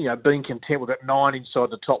of being content with that 9 inside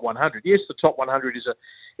the top 100. Yes, the top 100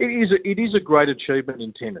 it is a great achievement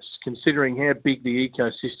in tennis, considering how big the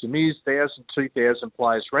ecosystem is. 1,000, 2,000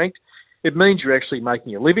 players ranked. It means you're actually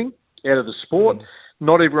making a living out of the sport.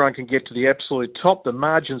 Not everyone can get to the absolute top. The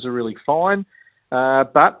margins are really fine.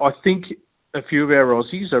 But I think a few of our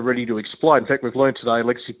Aussies are ready to explode. In fact, we've learned today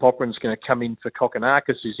Lexi Popperin's going to come in for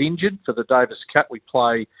Kokonakis, who's injured for the Davis Cup. We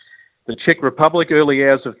play the Czech Republic early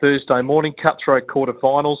hours of Thursday morning, cutthroat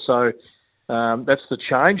quarterfinal. So that's the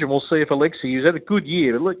change. And we'll see if Alexi, who's had a good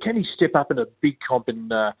year, but look, can he step up in a big comp in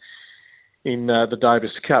the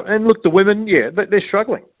Davis Cup? And look, the women, they're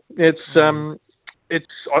struggling.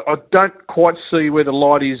 I don't quite see where the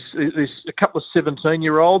light is. There's a couple of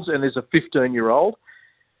 17-year-olds and there's a 15-year-old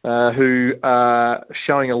who are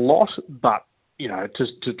showing a lot, but,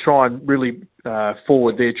 to try and really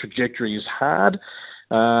forward their trajectory is hard.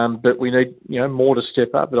 But we need, more to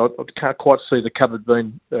step up. But I can't quite see the cupboard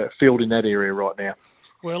being filled in that area right now.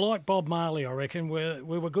 We're like Bob Marley, I reckon. We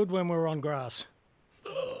were good when we were on grass.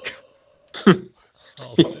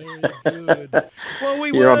 Oh, very good. Well,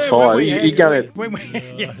 we You're were. on fire.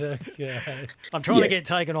 I'm trying to get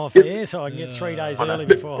taken off air so I can get 3 days early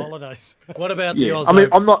before holidays. What about the Oz? I mean,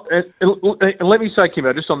 I'm not. And let me say,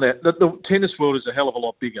 Kimbo, just on that, the tennis world is a hell of a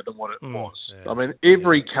lot bigger than what it was. Yeah. I mean,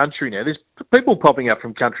 every country now, there's people popping up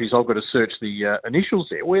from countries. I've got to search the initials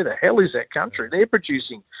there. Where the hell is that country? They're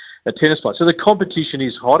producing a tennis player. So the competition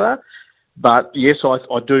is hotter. But yes, I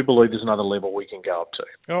do believe there's another level we can go up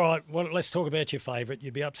to. All right, well, let's talk about your favourite.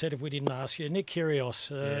 You'd be upset if we didn't ask you. Nick Kyrgios,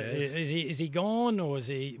 is he gone or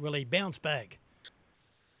will he bounce back?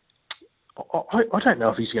 I don't know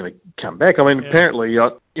if he's going to come back. I mean, apparently,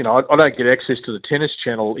 I don't get access to the Tennis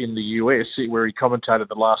Channel in the US where he commentated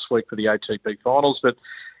the last week for the ATP Finals, but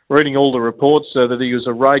reading all the reports that he was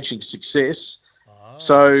a raging success.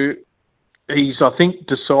 So he's, I think,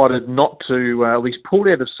 decided not to. He's pulled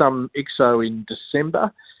out of some EXO in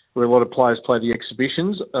December, where a lot of players play the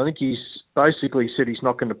exhibitions. I think he's basically said he's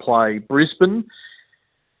not going to play Brisbane.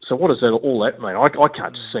 So what does all that mean? I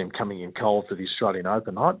can't just see him coming in cold for the Australian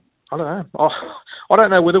Open. I don't know. I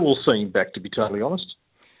don't know whether we'll see him back, to be totally honest.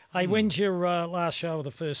 Hey, when's your last show of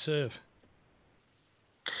the first serve?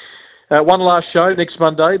 One last show next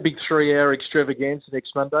Monday, big 3-hour extravaganza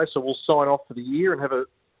next Monday. So we'll sign off for the year and have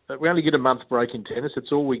we only get a month break in tennis.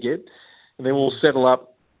 That's all we get. And then we'll settle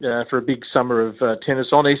up for a big summer of tennis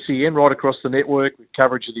on SEN right across the network with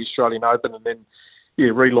coverage of the Australian Open, and then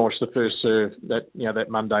relaunch the first serve that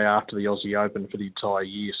Monday after the Aussie Open for the entire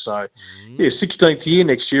year. So 16th year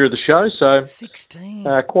next year of the show. So 16.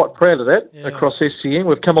 Quite proud of that across SEN.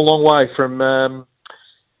 We've come a long way from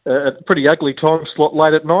a pretty ugly time slot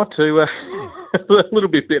late at night to a little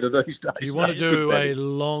bit better these days. Do you want to do a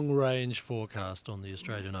long-range forecast on the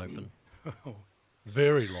Australian Open?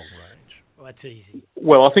 Very long range. Well, that's easy.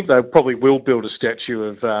 Well, I think they probably will build a statue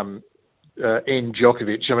of N.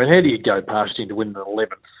 Djokovic. I mean, how do you go past him to win an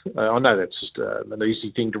 11th? I know that's just an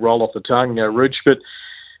easy thing to roll off the tongue, Rudge, but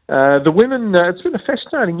the women, it's been a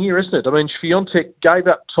fascinating year, isn't it? I mean, Swiatek gave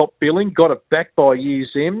up top billing, got it back by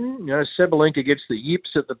year's end. Sabalenka gets the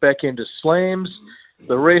yips at the back end of slams.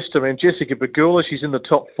 The rest, I mean, Jessica Pegula, she's in the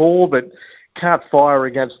top 4, but can't fire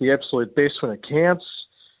against the absolute best when it counts.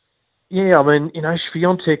 Yeah, I mean,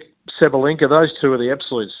 Swiatek, Sabalenka, those two are the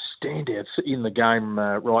absolute standouts in the game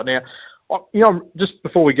right now. Just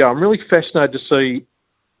before we go, I'm really fascinated to see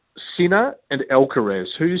Sinner and Alcaraz.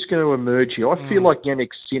 Who's going to emerge here? I feel like Yannick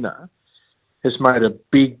Sinner has made a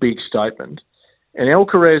big, big statement. And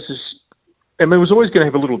Alcaraz was always going to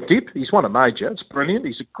have a little dip. He's won a major. It's brilliant.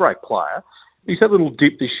 He's a great player. He's had a little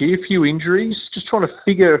dip this year, a few injuries, just trying to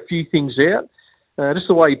figure a few things out. Just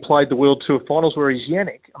the way he played the World Tour Finals, where he's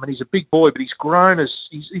Yannick. I mean, he's a big boy, but he's grown his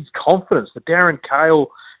confidence, the Darren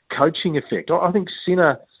Cahill coaching effect. I think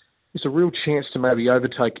Sinner it's a real chance to maybe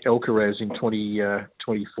overtake Alcaraz in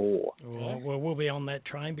 2024. Well, we'll be on that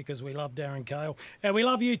train because we love Darren Cale. And we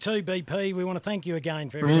love you too, BP. We want to thank you again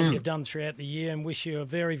for everything you've done throughout the year and wish you a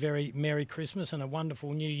very, very Merry Christmas and a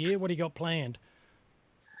wonderful New Year. What do you got planned?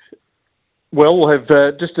 Well, we'll have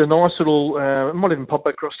just a nice little, might even pop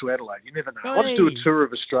across to Adelaide. You never know. Hey. I'll just do a tour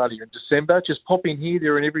of Australia in December. Just pop in here,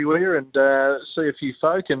 there and everywhere and see a few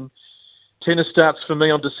folk. And tennis starts for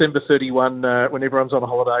me on December 31 when everyone's on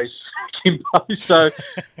holidays, Kimbo. So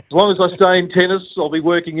as long as I stay in tennis, I'll be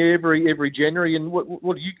working every January. And what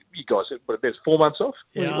do you guys, about 4 months off?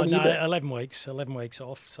 Yeah, when no, are you back? 11 weeks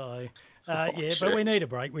off. So, but we need a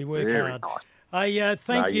break. We work hard. Nice.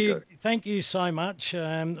 Thank you so much.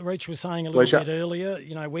 Reach was saying a little bit earlier,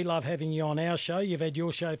 you know, we love having you on our show. You've had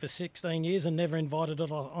your show for 16 years and never invited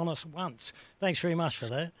it on us once. Thanks very much for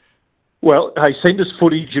that. Well, hey, send us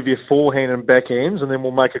footage of your forehand and backhands, and then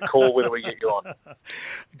we'll make a call whether we get you on.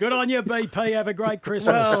 Good on you, BP. Have a great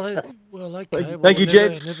Christmas. Well, okay. Thank you,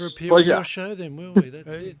 Jed. Never appear on your show then, will we? That's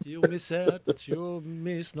it. You'll miss out. It's your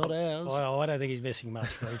miss, not ours. Well, I don't think he's missing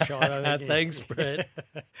much, Rooch. Thanks, Brett.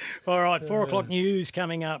 All right, 4 o'clock news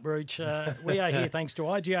coming up, Rooch. We are here thanks to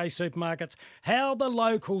IGA Supermarkets. How the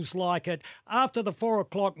locals like it. After the 4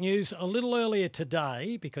 o'clock news, a little earlier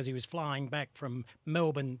today, because he was flying back from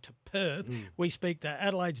Melbourne to Perth, we speak to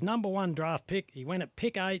Adelaide's #1 draft pick. He went at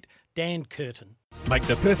pick 8, Dan Curtin. Make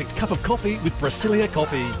the perfect cup of coffee with Brasilia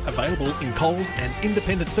Coffee. Available in Coles and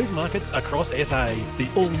independent supermarkets across SA. The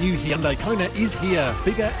all-new Hyundai Kona is here.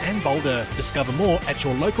 Bigger and bolder. Discover more at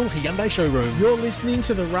your local Hyundai showroom. You're listening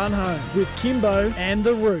to The Run Home with Kimbo and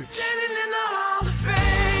The Roots.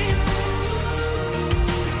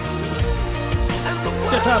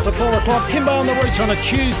 Just after 4 o'clock, Kimbo on the Reach on a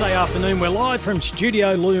Tuesday afternoon. We're live from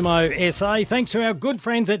Studio Lumo SA. Thanks to our good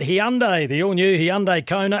friends at Hyundai, the all-new Hyundai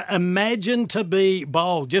Kona. Imagine to be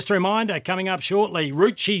bold. Just a reminder, coming up shortly,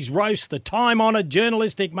 Rucci's Roast, the time-honoured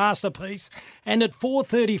journalistic masterpiece. And at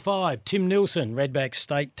 4:35, Tim Nilsson, Redback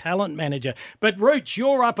State Talent Manager. But Rooch,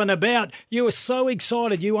 you're up and about. You were so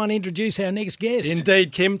excited you want to introduce our next guest.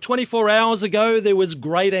 Indeed, Kim. 24 hours ago, there was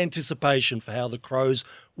great anticipation for how the Crows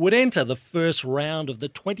would enter the first round of the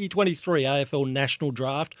 2023 AFL National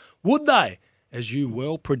Draft. Would they, as you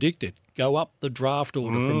well predicted, go up the draft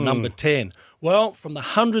order from number 10? Well, from the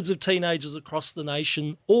hundreds of teenagers across the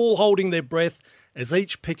nation, all holding their breath as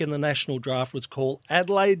each pick in the national draft was called,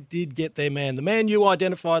 Adelaide did get their man, the man you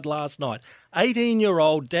identified last night,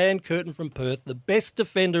 18-year-old Dan Curtin from Perth, the best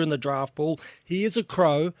defender in the draft pool. He is a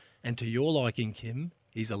Crow, and to your liking, Kim,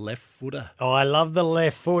 he's a left footer. Oh, I love the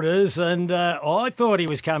left footers, and I thought he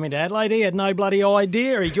was coming to Adelaide. He had no bloody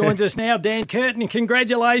idea. He joins us now, Dan Curtin.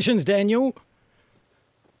 Congratulations, Daniel.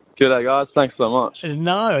 G'day, guys. Thanks so much.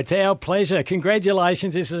 No, it's our pleasure.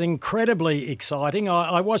 Congratulations. This is incredibly exciting.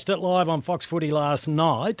 I watched it live on Fox Footy last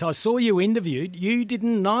night. I saw you interviewed. You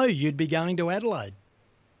didn't know you'd be going to Adelaide.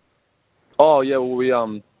 Oh, yeah.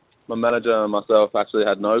 Well, my manager and myself actually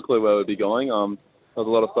had no clue where we'd be going. There was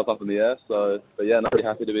a lot of stuff up in the air. But yeah, I'm pretty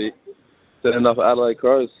happy to be setting up at Adelaide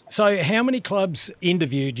Crows. So how many clubs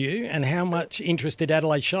interviewed you and how much interest did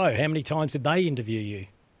Adelaide show? How many times did they interview you?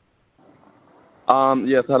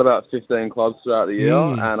 Yes, I had about 15 clubs throughout the year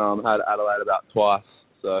and had Adelaide about twice.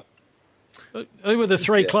 So, who were the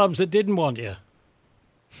three clubs that didn't want you?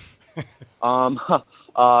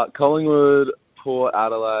 Collingwood, Port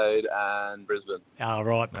Adelaide and Brisbane. Oh,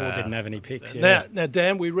 right. Port didn't have any picks. Yeah. Now,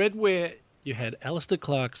 Dan, we read where you had Alistair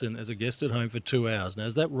Clarkson as a guest at home for 2 hours. Now,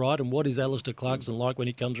 is that right? And what is Alistair Clarkson like when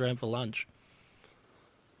he comes around for lunch?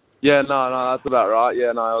 Yeah, no, that's about right.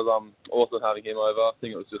 Yeah, no, it was awesome having him over. I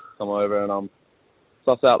think it was just to come over and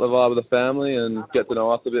suss out the vibe of the family and get to know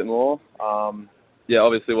us a bit more. Yeah,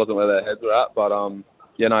 obviously it wasn't where their heads were at, but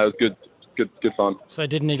yeah, no, it was good fun. So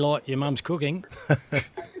didn't he like your mum's cooking?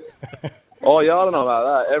 Oh yeah, I don't know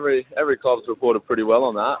about that. Every club's reported pretty well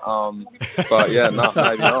on that. But yeah, no,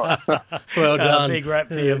 maybe not. Well done. Big rap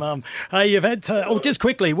for your mum. Hey, you've had to. Oh, just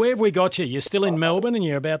quickly, where have we got you? You're still in Melbourne and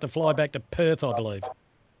you're about to fly back to Perth, I believe.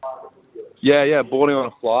 Yeah, boarding on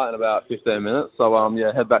a flight in about 15 minutes. So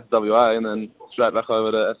yeah, head back to WA and then straight back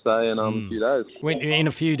over to SA in a few days. In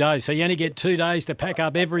a few days. So you only get 2 days to pack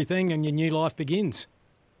up everything and your new life begins.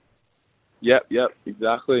 Yep,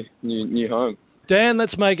 exactly. New home. Dan,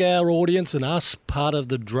 let's make our audience and us part of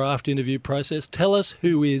the draft interview process. Tell us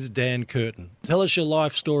who is Dan Curtin. Tell us your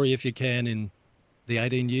life story if you can in the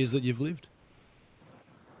 18 years that you've lived.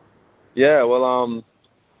 Yeah, well,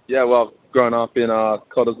 I've grown up in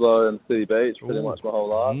Cottesloe and City Beach pretty much my whole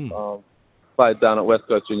life. Played down at West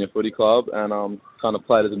Coast Junior Footy Club and kind of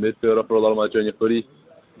played as a midfielder for a lot of my junior footy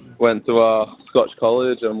went to Scotch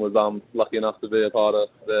College and was lucky enough to be a part of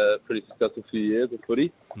their pretty successful few years of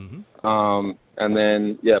footy. And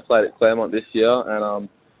then, played at Claremont this year and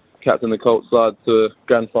captained the Colts side to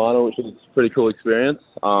grand final, which was a pretty cool experience.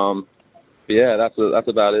 But yeah, that's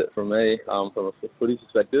about it from me from a footy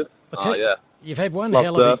perspective. You've had one love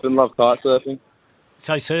hell of surfing, love kite surfing.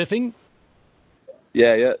 So surfing?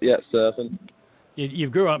 Yeah, surfing. You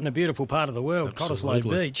grew up in a beautiful part of the world, Cottesloe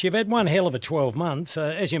Beach. You've had one hell of a 12 months.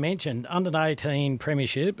 As you mentioned, under-18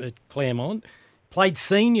 premiership at Claremont. Played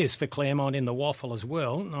seniors for Claremont in the Waffle as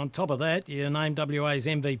well. And on top of that, you're named WA's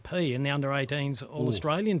MVP in the under-18s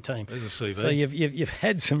All-Australian team. There's a CV. So you've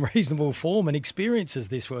had some reasonable form and experiences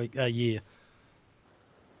this year.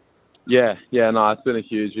 Yeah, no, it's been a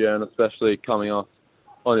huge year, and especially coming off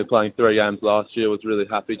only playing 3 games last year, was really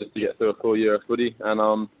happy just to get through a full year of footy. And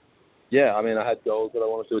I had goals that I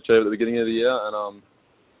wanted to achieve at the beginning of the year, and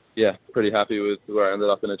pretty happy with where I ended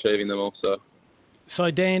up in achieving them all. So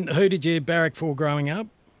Dan, who did you barrack for growing up?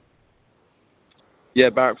 Yeah,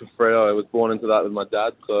 barrack for Freo. I was born into that with my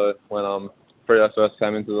dad. So when Freo first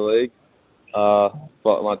came into the league,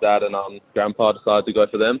 but my dad and grandpa decided to go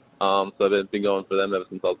for them. So they've been going for them ever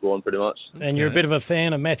since I was born, pretty much. And you're a bit of a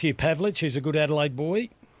fan of Matthew Pavlich, who's a good Adelaide boy.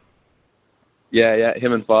 Yeah,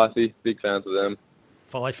 him and Fifey, big fans of them.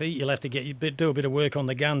 Fifey, you'll have to do a bit of work on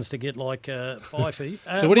the guns to get like Fifey.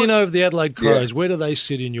 So what do you know of the Adelaide Crows? Yeah. Where do they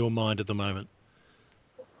sit in your mind at the moment?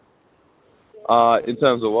 In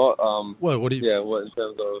terms of what? What do you? What in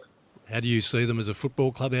terms of? How do you see them as a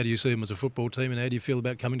football club? How do you see them as a football team? And how do you feel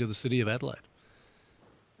about coming to the city of Adelaide?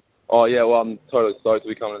 Oh yeah, well I'm totally stoked to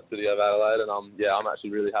be coming to the city of Adelaide, and I'm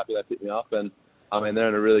actually really happy they picked me up, and I mean they're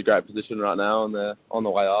in a really great position right now, and they're on the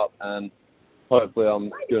way up, and hopefully I'm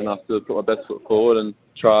good enough to put my best foot forward and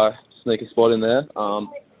try to sneak a spot in there.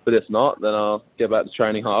 But if not, then I'll get back to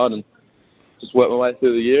training hard and just work my way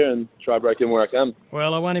through the year and try to break in where I can.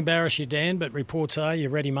 Well, I won't embarrass you, Dan, but reports are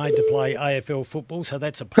you're ready-made to play AFL football, so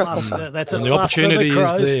that's a plus. That's a and the plus opportunity for the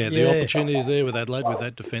Crows. is there. Yeah. The opportunity is there with Adelaide, with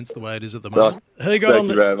that defence the way it is at the moment. Thank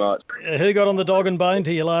you very much. Who got on the dog and bone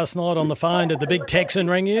to you last night on the phone? Did the big Texan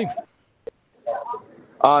ring you?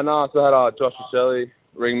 No, so I had Josh Shelley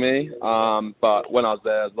ring me, but when I was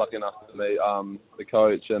there, I was lucky enough to meet the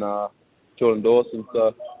coach and Jordan Dawson,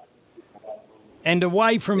 so... And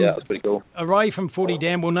away from that's pretty cool. Away from footy,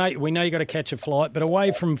 Dan, we know you got to catch a flight, but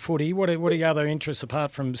away from footy, what are your other interests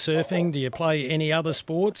apart from surfing? Do you play any other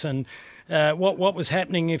sports? And what was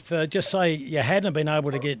happening if, just say, you hadn't been able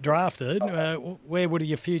to get drafted? Where would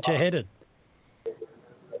your future headed?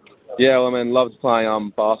 Yeah, well, I mean, loved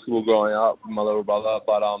playing basketball growing up with my little brother,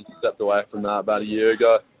 but stepped away from that about a year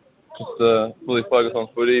ago, just to fully focus on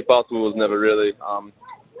footy. Basketball was never really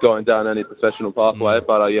going down any professional pathway,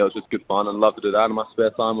 but it was just good fun and love to do that in my spare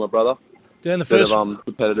time with my brother. Dan, the first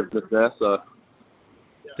competitiveness there. So,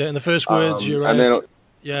 Dan, the first words your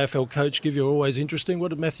AFL coach give you are always interesting. What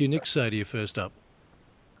did Matthew Nix say to you first up?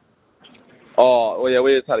 Oh, well, yeah,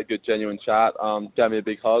 we just had a good, genuine chat. Gave me a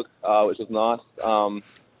big hug, which was nice.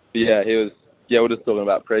 But yeah, he was. Yeah, we're just talking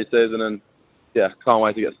about pre-season, and yeah, can't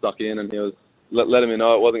wait to get stuck in. And he was letting me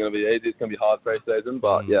know it wasn't going to be easy. It's going to be hard pre-season,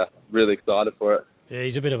 but yeah, really excited for it. Yeah,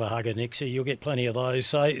 he's a bit of a hugger, Nixie. You'll get plenty of those.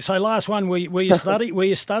 So last one, were you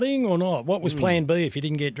studying or not? What was Plan B if you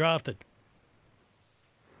didn't get drafted?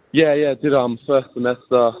 Yeah, did first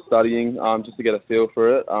semester studying just to get a feel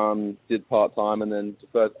for it. Did part-time and then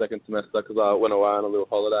deferred second semester because I went away on a little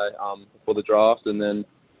holiday before the draft, and then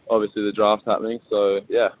obviously the draft happening. So,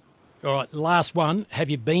 yeah. All right, last one. Have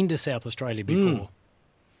you been to South Australia before?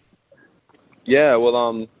 Yeah,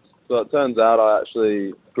 well, so it turns out I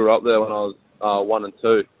actually grew up there when I was 1 and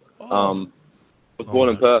 2. Was born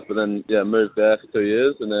in Perth, but then moved there for 2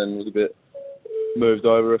 years, and then was a bit moved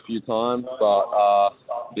over a few times. But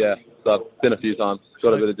so I've been a few times.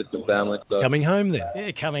 Got a bit of distant family. So. Coming home then?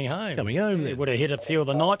 Yeah, coming home. Then. Would have hit a few of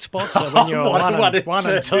the night spots when you're one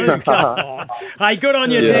and two. Hey, good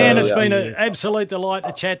on you, Dan. It's been an absolute delight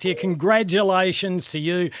to chat to you. Congratulations to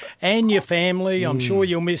you and your family. I'm sure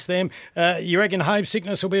you'll miss them. You reckon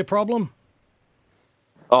homesickness will be a problem?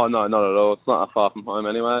 Oh, no, not at all. It's not that far from home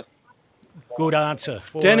anyway. Good answer.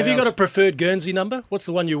 Dan, have you got a preferred Guernsey number? What's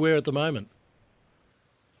the one you wear at the moment?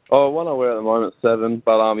 Oh, one I wear at the moment is 7,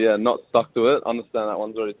 but not stuck to it. I understand that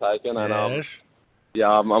one's already taken, and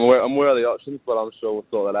I'm aware of the options, but I'm sure we'll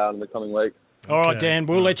sort that out in the coming weeks. All right, Dan,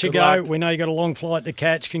 we'll let you go. Luck. We know you got a long flight to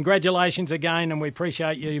catch. Congratulations again, and we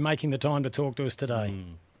appreciate you making the time to talk to us today.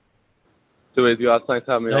 Too easy, guys. Thanks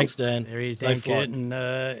for having me Thanks, on. Dan. There he is, Safe Dan flight.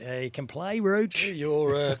 Curtin. He can play, Rooch. Yeah,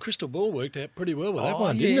 your crystal ball worked out pretty well with that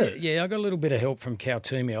one, didn't it? Yeah, I got a little bit of help from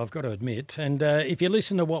Kaltumi, I've got to admit. And if you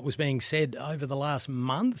listen to what was being said over the last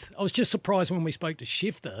month, I was just surprised when we spoke to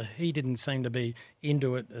Shifter. He didn't seem to be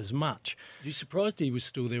into it as much. Are you surprised he was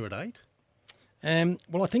still there at 8?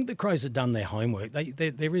 Well, I think the Crows have done their homework.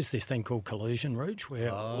 There is this thing called collusion, Rooch,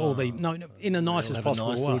 where all the in the nicest have possible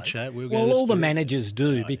a nice way. little chat. We'll Well, go all the through. managers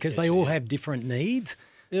do because they all have different needs.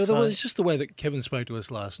 Yeah, So- it's just the way that Kevin spoke to us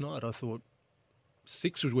last night. I thought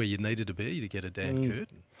 6 was where you needed to be to get a Dan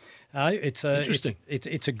Curtin. It's Interesting.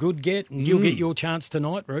 It's a good get, and you'll get your chance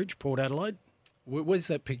tonight, Rooch, Port Adelaide. Where's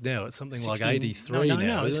that pick now? It's something like 16 83 no,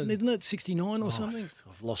 now. isn't it 69 or something?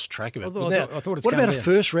 I've lost track of it. I thought it's what come about a down.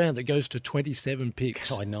 first round that goes to 27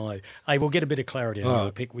 picks? I know. Hey, we'll get a bit of clarity on All your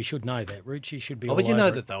right. pick. We should know that. Rooch, you should be Oh, all but you know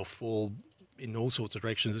over that it. they'll fall in all sorts of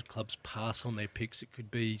directions. As clubs pass on their picks. It could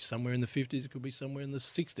be somewhere in the 50s. It could be somewhere in the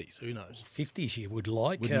 60s. Who knows? 50s you would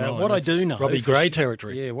like. Wouldn't mind. What I That's do know... Robbie for Gray su-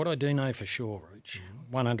 territory. Yeah, what I do know for sure, Rooch,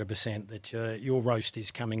 100%, that your roast is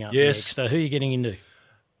coming up Yes. next. So who are you getting into?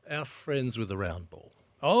 Our friends with the round ball.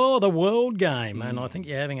 Oh, the World Game, and I think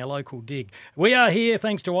you're having a local dig. We are here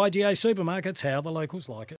thanks to IGA Supermarkets, how the locals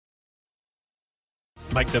like it.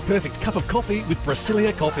 Make the perfect cup of coffee with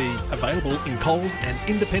Brasilia Coffee. Available in Coles and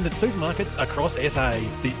independent supermarkets across SA.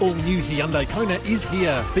 The all-new Hyundai Kona is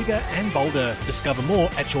here. Bigger and bolder. Discover more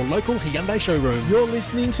at your local Hyundai showroom. You're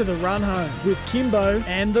listening to The Run Home with Kimbo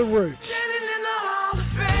and The Rooch.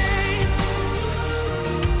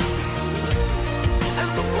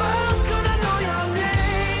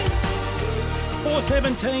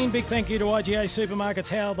 4:17, big thank you to IGA Supermarkets,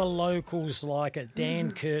 how the locals like it.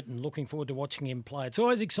 Dan Curtin, looking forward to watching him play. It's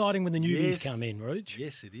always exciting when the newbies Yes. come in, Rooch.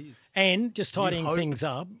 Yes, it is. And just You tidying hope- things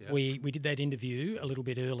up, Yeah. we did that interview a little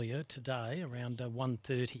bit earlier today, around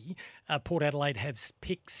 1:30. Port Adelaide has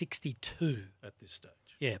pick 62. At this stage.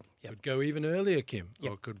 Yeah. Could go even earlier, Kim,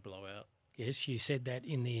 Yep. or it could blow out. Yes, you said that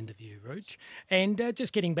in the interview, Rooch. And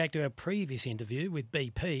just getting back to our previous interview with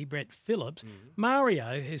BP, Brett Phillips,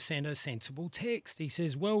 Mario has sent a sensible text. He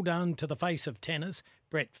says, well done to the face of tennis,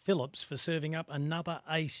 Brett Phillips, for serving up another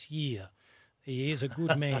ace year. He is a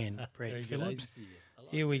good man, Brett Very good Phillips. ace year. I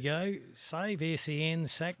like Here we go. Save SEN,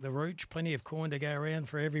 sack the Rooch. Plenty of coin to go around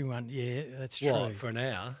for everyone. Yeah, that's true. What, for an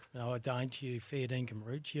hour? No, I don't, you fair dinkum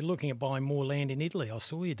Rooch. You're looking at buying more land in Italy. I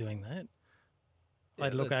saw you doing that. Yeah,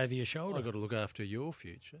 I'd look that's- over your shoulder. I've got to look after your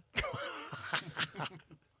future.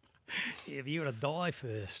 Yeah, but you got to die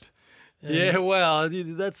first. Yeah, well,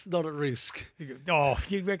 that's not at risk. Oh,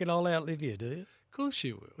 you reckon I'll outlive you, do you? Of course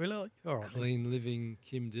you will. Will I? All right. then. Clean living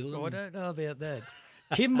Kim Dillon. Oh, I don't know about that.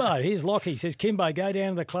 Kimbo, here's Lockie. Says, Kimbo, go down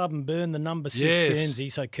to the club and burn the number 6 Yes. Guernsey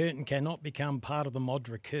so Curtin cannot become part of the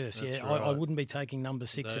Modra curse. That's yeah, I right. wouldn't be taking number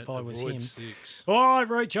 6 if Don't I was avoid him. 6. All right,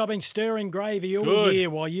 Rooch, I've been stirring gravy all Good. year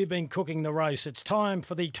while you've been cooking the roast. It's time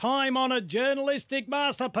for the time-honoured journalistic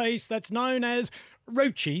masterpiece that's known as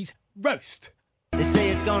Roochie's Roast. They say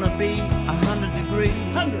it's gonna be 100 degrees,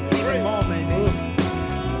 100 even more maybe.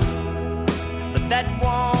 But that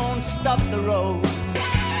won't stop the road.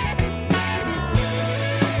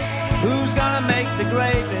 Who's gonna make the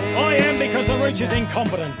gravy? I am, because the Rooch is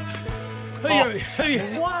incompetent.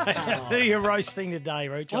 Who you roasting today,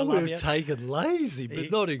 Rooch? I I love would you. have taken lazy, but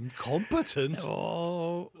not incompetent.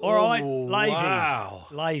 Oh, all right, Oh, lazy. wow.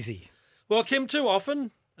 Lazy. Well, Kim, too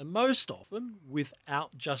often, and most often,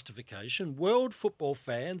 without justification, world football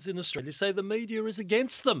fans in Australia say the media is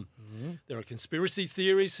against them. There are conspiracy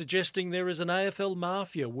theories suggesting there is an AFL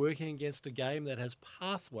mafia working against a game that has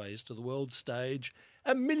pathways to the world stage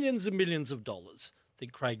and millions of dollars.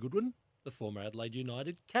 Think Craig Goodwin, the former Adelaide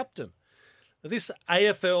United captain. Now, this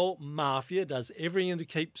AFL mafia does everything to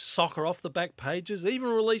keep soccer off the back pages, even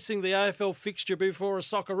releasing the AFL fixture before a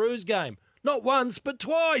Socceroos game. Not once, but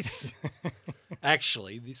twice.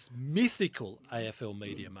 Actually, this mythical AFL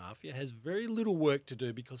media mafia has very little work to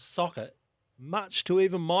do because soccer, much to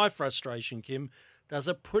even my frustration, Kim, does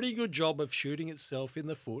a pretty good job of shooting itself in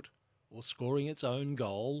the foot or scoring its own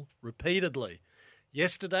goal repeatedly.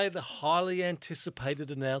 Yesterday, the highly anticipated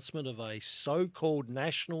announcement of a so-called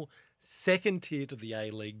national second tier to the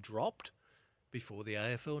A-League dropped before the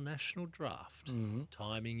AFL national draft.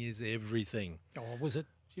 Timing is everything. Oh, was it?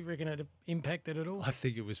 Do you reckon it impacted at all? I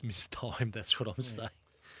think it was mistimed, that's what I'm saying.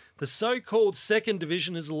 The so-called second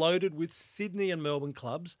division is loaded with Sydney and Melbourne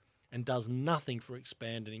clubs and does nothing for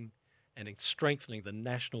expanding and strengthening the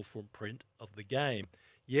national footprint of the game.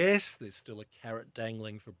 Yes, there's still a carrot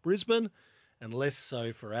dangling for Brisbane and less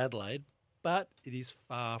so for Adelaide, but it is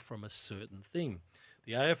far from a certain thing.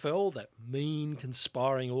 The AFL, that mean,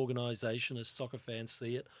 conspiring organisation as soccer fans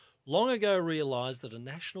see it, long ago realised that a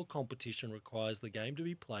national competition requires the game to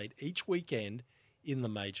be played each weekend in the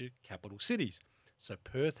major capital cities. So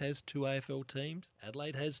Perth has 2 AFL teams,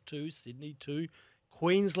 Adelaide has 2, Sydney 2,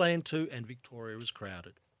 Queensland 2, and Victoria is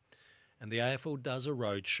crowded. And the AFL does a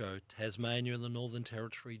road show. Tasmania and the Northern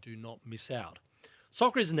Territory do not miss out.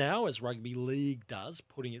 Soccer is now, as Rugby League does,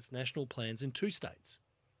 putting its national plans in 2 states.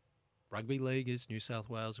 Rugby League is New South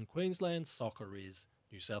Wales and Queensland. Soccer is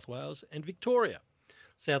New South Wales and Victoria.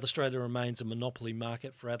 South Australia remains a monopoly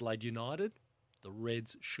market for Adelaide United. The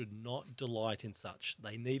Reds should not delight in such.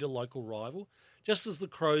 They need a local rival, just as the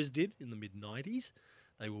Crows did in the mid-90s.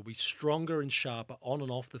 They will be stronger and sharper on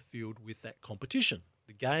and off the field with that competition.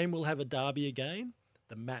 The game will have a derby again.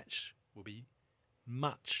 The match will be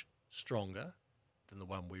much stronger than the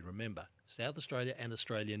one we remember. South Australia and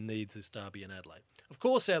Australia needs this derby in Adelaide. Of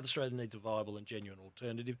course, South Australia needs a viable and genuine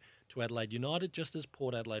alternative to Adelaide United, just as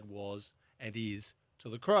Port Adelaide was and is to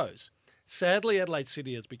the Crows. Sadly, Adelaide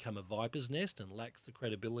City has become a viper's nest and lacks the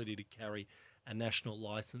credibility to carry a national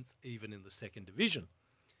licence even in the second division.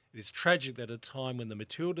 It is tragic that at a time when the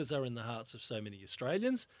Matildas are in the hearts of so many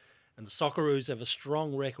Australians and the Socceroos have a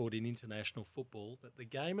strong record in international football, that the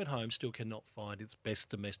game at home still cannot find its best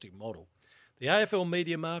domestic model. The AFL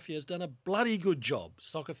media mafia has done a bloody good job.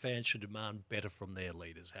 Soccer fans should demand better from their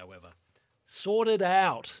leaders, however. Sort it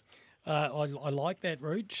out. I like that,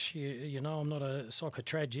 Rooch. You know I'm not a soccer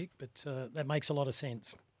tragic, but that makes a lot of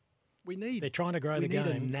sense. They're trying to grow the game.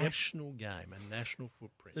 We need a national game, a national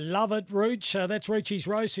footprint. Love it, Rooch. That's Roochie's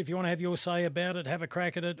Roast. If you want to have your say about it, have a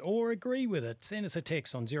crack at it or agree with it, send us a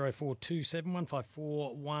text on 0427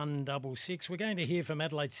 154 166. We're going to hear from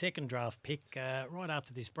Adelaide's second draft pick right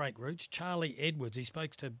after this break, Rooch. Charlie Edwards. He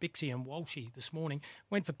spoke to Bixie and Walshy this morning.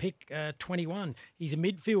 Went for pick 21. He's a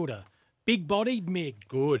midfielder. Big-bodied mid.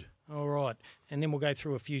 Good. All right, and then we'll go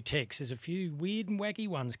through a few texts. There's a few weird and wacky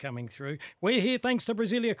ones coming through. We're here thanks to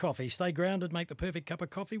Brasilia Coffee. Stay grounded, make the perfect cup of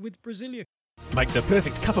coffee with Brasilia. Make the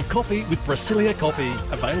perfect cup of coffee with Brasilia Coffee.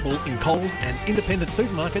 Available in Coles and independent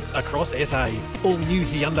supermarkets across SA. All new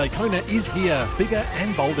Hyundai Kona is here. Bigger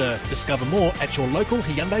and bolder. Discover more at your local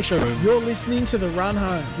Hyundai showroom. You're listening to The Run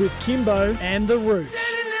Home with Kimbo and The Rooch.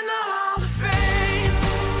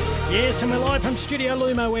 Yes, and we're live from Studio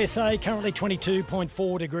Lumo SA, currently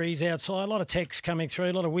 22.4 degrees outside. A lot of texts coming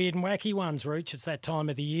through, a lot of weird and wacky ones, Rooch. It's that time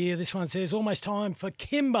of the year. This one says, almost time for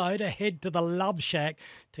Kimbo to head to the Love Shack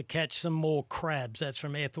to catch some more crabs. That's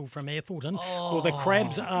from Ethel from Ethelton. Well, the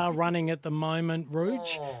crabs are running at the moment,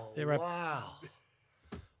 Rooch. Wow.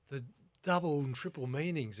 The double and triple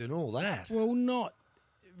meanings and all that. Well, not,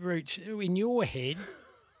 Rooch, in your head,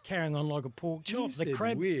 carrying on like a pork chop. You said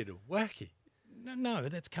crab weird and wacky. No,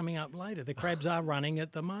 that's coming up later. The crabs are running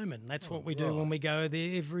at the moment. That's what we do when we go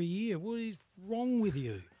there every year. What is wrong with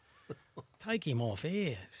you? Take him off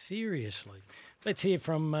air, seriously. Let's hear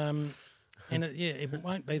from, it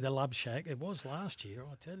won't be the Love Shack. It was last year,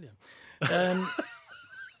 I tell you.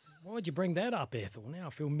 Why'd you bring that up, Ethel? Now I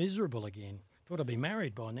feel miserable again. Thought I'd be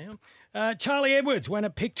married by now. Charlie Edwards went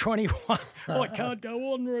at pick 21. I can't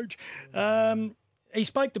go on, Rooch. He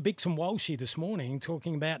spoke to Bix and Walshy this morning,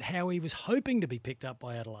 talking about how he was hoping to be picked up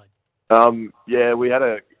by Adelaide. Yeah, we had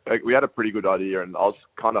a pretty good idea, and I was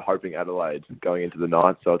kind of hoping Adelaide going into the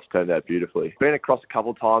night, so it's turned out beautifully. Been across a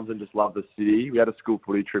couple of times and just loved the city. We had a school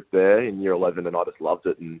footy trip there in year 11, and I just loved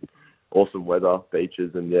it, and awesome weather,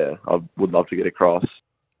 beaches, and yeah, I would love to get across.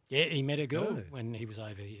 Yeah, he met a girl when he was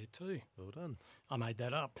over here too. Well done. I made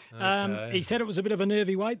that up. Okay. He said it was a bit of a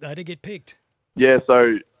nervy wait, though, to get picked. Yeah,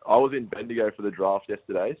 so I was in Bendigo for the draft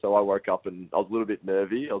yesterday, so I woke up and I was a little bit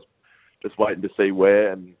nervy. I was just waiting to see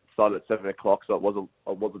where, and started at 7 o'clock, so it was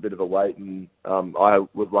a bit of a wait. And I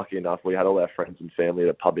was lucky enough. We had all our friends and family at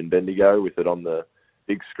a pub in Bendigo with it on the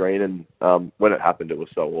big screen, and when it happened, it was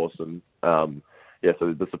so awesome.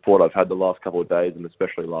 So the support I've had the last couple of days, and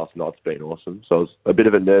especially last night's been awesome. So it was a bit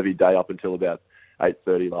of a nervy day up until about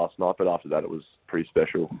 8:30 last night, but after that it was pretty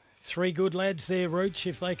special. 3 good lads there, Rooch.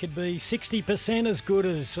 If they could be 60% as good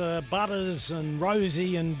as Butters and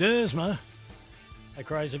Rosie and Dersma, the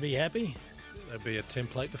Crows would be happy. That'd be a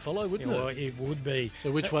template to follow, wouldn't Well, it? it would be.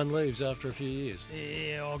 So which one leaves after a few years?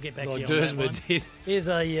 Yeah, I'll get back Like to you on that one. Dersma did.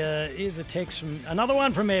 Here's a text from another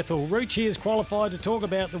one from Ethel. Rooch is qualified to talk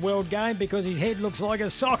about the world game because his head looks like a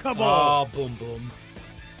soccer ball. Oh, boom, boom.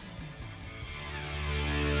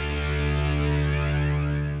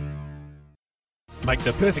 Make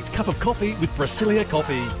the perfect cup of coffee with Brasilia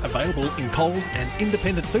Coffee. Available in Coles and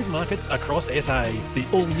independent supermarkets across SA. The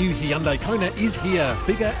all-new Hyundai Kona is here.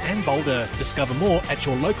 Bigger and bolder. Discover more at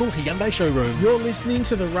your local Hyundai showroom. You're listening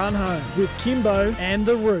to The Run Home with Kimbo and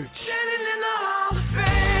The Rooch.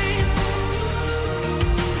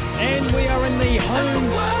 And we are in the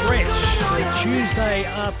home stretch for Tuesday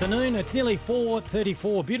afternoon. It's nearly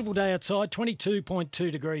 4:34. Beautiful day outside,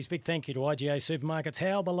 22.2 degrees. Big thank you to IGA Supermarkets.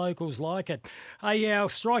 How the locals like it. Hey, our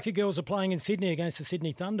striker girls are playing in Sydney against the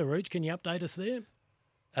Sydney Thunder. Rooch, can you update us there?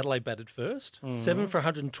 Adelaide batted first, 7 for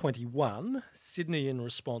 121. Sydney in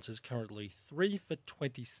response is currently 3 for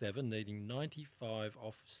 27, needing 95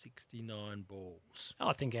 off 69 balls.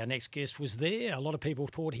 I think our next guest was there. A lot of people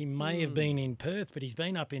thought he may have been in Perth, but he's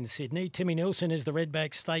been up in Sydney. Timmy Nielsen is the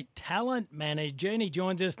Redback State Talent Manager, and he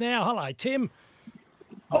joins us now. Hello, Tim.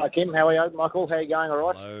 Hi, Kim. How are you, Michael? How are you going? All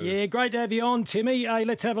right? Hello. Yeah, great to have you on, Timmy. Hey,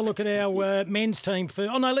 let's have a look at our men's team first.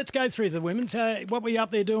 Oh, no, let's go through the women's. What were you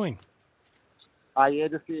up there doing? Yeah,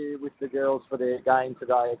 just here with the girls for their game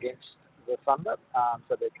today against the Thunder.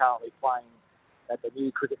 So they're currently playing at the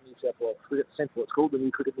new Cricket New South Wales Cricket Centre. It's called the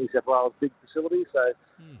new Cricket New South Wales big facility. So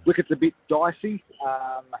wicket's a bit dicey.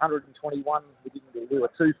 121. We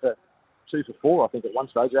were 2 for 4, I think, at one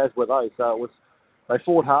stage, as were they. So they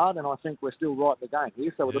fought hard, and I think we're still right in the game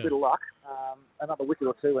here. So with a bit of luck, another wicket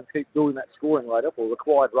or two, and keep building that scoring rate up or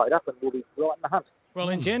required rate up, and we'll be right in the hunt. Well,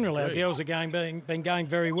 in general, our girls are been going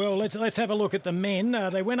very well. Let's have a look at the men.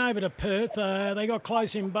 They went over to Perth. They got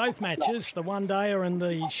close in both matches, the one-dayer and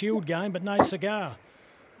the Shield game, but no cigar.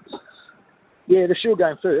 Yeah, the Shield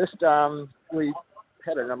game first. We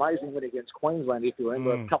had an amazing win against Queensland, if you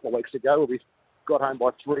remember, a couple of weeks ago, where we got home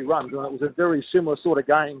by 3 runs, and it was a very similar sort of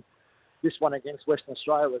game, this one against Western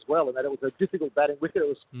Australia as well, and that it was a difficult batting wicket.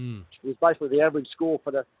 It was basically the average score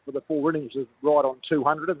for the 4 innings was right on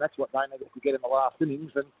 200, and that's what they needed to get in the last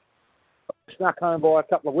innings, and snuck home by a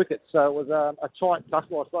couple of wickets. So it was a tight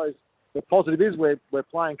tussle. I suppose the positive is we're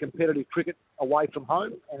playing competitive cricket away from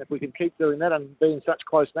home, and if we can keep doing that and being such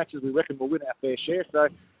close matches, we reckon we'll win our fair share. So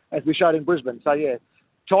as we showed in Brisbane, so yeah,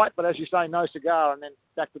 tight, but as you say, no cigar, and then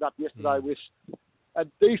backed it up yesterday with a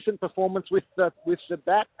decent performance with the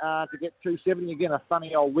bat to get 270 again, a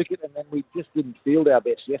funny old wicket, and then we just didn't field our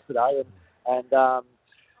best yesterday. And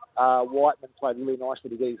Whiteman played really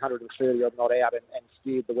nicely to get his 130 odd not out and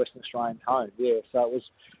steered the Western Australians home. Yeah, so it was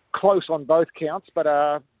close on both counts, but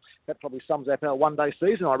that probably sums up our one-day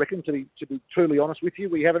season, I reckon. To be truly honest with you,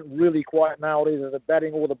 we haven't really quite nailed either the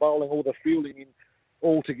batting or the bowling or the fielding in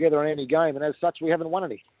all together in any game, and as such, we haven't won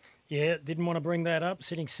any. Yeah, didn't want to bring that up.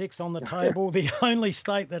 Sitting 6th on the table, the only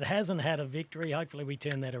state that hasn't had a victory. Hopefully we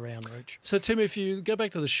turn that around, Rooch. So, Tim, if you go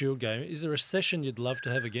back to the Shield game, is there a session you'd love to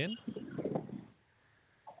have again?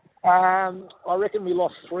 I reckon we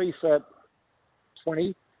lost 3 for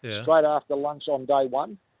 20 straight after lunch on day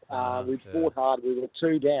one. We fought hard. We were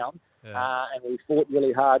 2 down, and we fought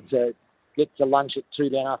really hard to get to lunch at 2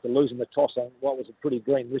 down after losing the toss on what was a pretty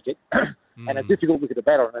green wicket and a difficult wicket to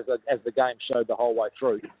bat on, as the game showed the whole way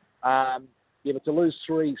through. But to lose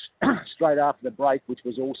 3 straight after the break, which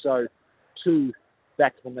was also 2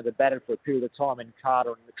 batsmen that had batted for a period of time in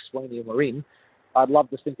Carter and McSweeney and were in, I'd love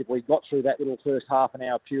to think if we got through that little first half an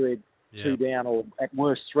hour period 2 down or at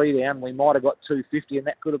worst 3 down, we might have got 250, and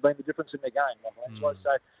that could have been the difference in the game. So,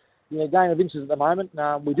 game of inches at the moment.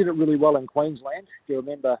 We did it really well in Queensland. If you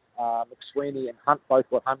remember, McSweeney and Hunt both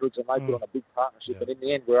got hundreds, and they put on a big partnership. But in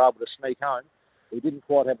the end, we were able to sneak home. We didn't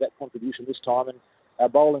quite have that contribution this time, and our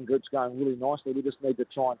bowling group's going really nicely. We just need to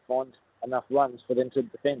try and find enough runs for them to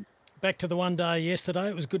defend. Back to the one day yesterday,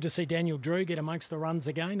 it was good to see Daniel Drew get amongst the runs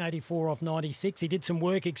again, 84 off 96. He did some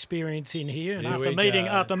work experience in here, and after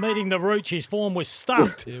meeting the Rooch, his form was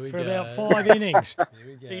stuffed for about 5 innings.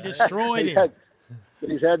 He destroyed him.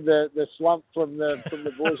 He's had the slump from the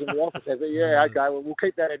boys in the office. Yeah, okay, well, we'll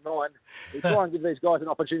keep that in mind. We try and give these guys an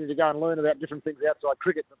opportunity to go and learn about different things outside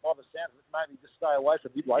cricket, but by the sound of it, maybe just stay away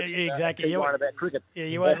from midway. Exactly. Keep worrying about cricket. Yeah,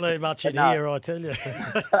 you won't learn much in here, I tell you.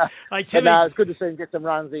 Hey, Timmy. No, it's good to see him get some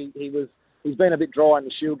runs. He's been a bit dry in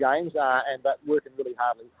the Shield games, but working really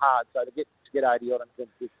hard. So to get 80 on him,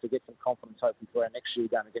 to get some confidence, hopefully, for our next Shield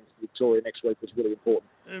game against Victoria next week was really important.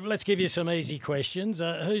 Let's give you some easy questions.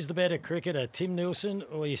 Who's the better cricketer, Tim Nielsen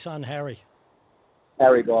or your son Harry?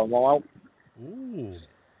 Harry by a mile. Ooh.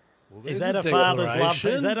 Well, is that a father's love?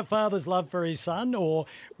 Is that a father's love for his son, or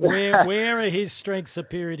where are his strengths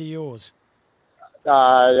superior to yours?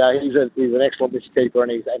 He's an excellent wicketkeeper,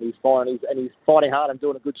 and he's fine. He's fighting hard and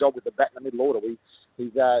doing a good job with the bat in the middle order. He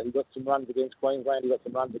got some runs against Queensland. He got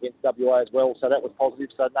some runs against WA as well, so that was positive.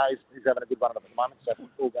 So no, he's having a good run at the moment. So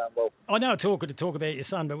it's all going well. I know it's awkward to talk about your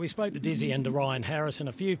son, but we spoke to Dizzy and to Ryan Harris and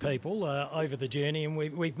a few people over the journey, and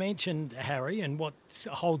we've mentioned Harry and what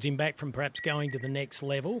holds him back from perhaps going to the next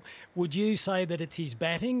level. Would you say that it's his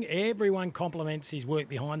batting? Everyone compliments his work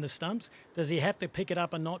behind the stumps. Does he have to pick it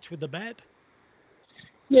up a notch with the bat?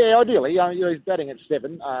 Yeah, ideally. He's batting at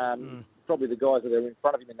 7. probably the guys that are in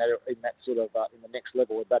front of him in that sort of in the next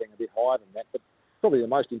level are batting a bit higher than that. But probably the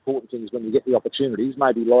most important thing is when you get the opportunities,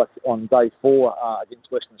 maybe like on day 4 against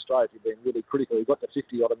Western Australia, if you've been really critical, you got to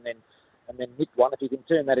 50 odd and then nicked one. If you can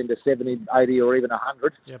turn that into 70, 80 or even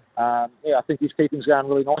 100, I think his keeping's going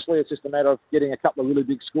really nicely. It's just a matter of getting a couple of really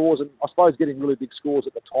big scores, and I suppose getting really big scores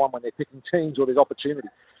at the time when they're picking teams or there's opportunity.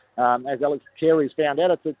 As Alex Carey's found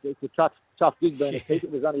out, it's a tough gig being a keeper.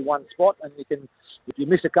 There's only one spot, and if you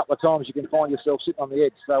miss a couple of times, you can find yourself sitting on the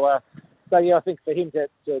edge. So I think for him to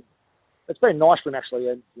it's been nice for him actually,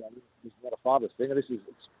 and this is not a father's thing. It's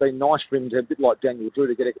been nice for him to, a bit like Daniel Drew,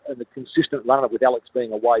 to get a consistent run with Alex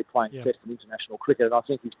being away playing Test and international cricket, and I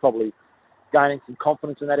think he's probably gaining some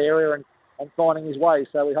confidence in that area and finding his way.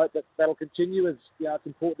 So we hope that that'll continue. As it's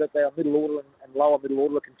important that our middle order and lower middle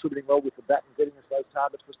order are contributing well with the bat and getting us those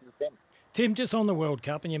targets for us to defend. Tim, just on the World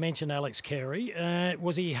Cup, and you mentioned Alex Carey,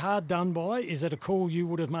 was he hard done by? Is it a call you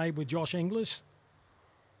would have made with Josh Inglis?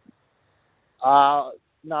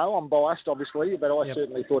 No, I'm biased, obviously, but I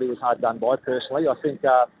certainly thought he was hard done by personally. I think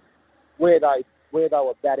where they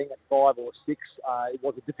were batting at 5 or 6, it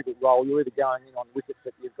was a difficult role. You're either going in on wickets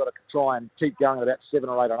that you've got to try and keep going at about 7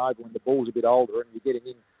 or 8 on over when the ball's a bit older and you're getting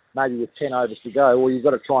in maybe with 10 overs to go, or you've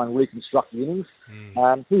got to try and reconstruct the innings.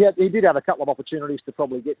 He did have a couple of opportunities to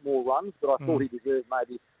probably get more runs, but I thought he deserved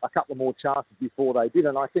maybe a couple of more chances before they did.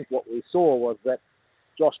 And I think what we saw was that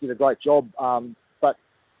Josh did a great job, but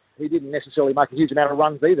he didn't necessarily make a huge amount of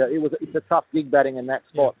runs either. It's a tough gig batting in that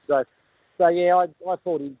spot. I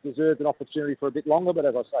thought he deserved an opportunity for a bit longer, but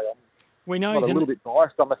as I say, I'm a little bit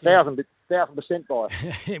biased. I'm 1,000%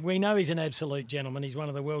 biased. We know he's an absolute gentleman. He's one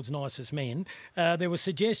of the world's nicest men. There were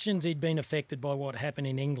suggestions he'd been affected by what happened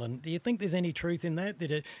in England. Do you think there's any truth in that?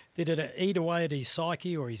 Did it eat away at his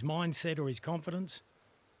psyche or his mindset or his confidence?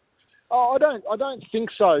 Oh, I don't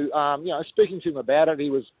think so. Speaking to him about it,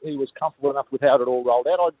 he was comfortable enough with how it all rolled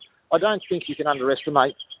out. I don't think you can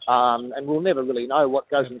underestimate, and we'll never really know what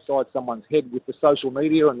goes inside someone's head with the social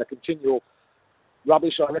media and the continual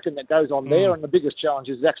rubbish, I reckon, that goes on there. And the biggest challenge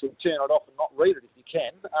is actually turn it off and not read it if you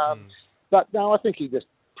can. But no, I think he just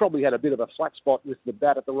probably had a bit of a flat spot with the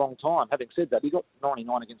bat at the wrong time. Having said that, he got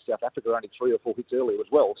 99 against South Africa, only 3 or 4 hits earlier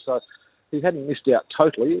as well. So he hadn't missed out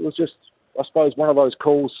totally. It was just, I suppose, one of those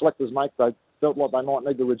calls selectors make. They felt like they might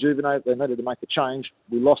need to rejuvenate. They needed to make a change.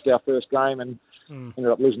 We lost our first game and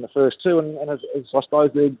ended up losing the first 2. And as I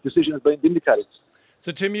suppose the decision has been vindicated.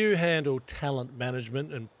 So, Tim, you handle talent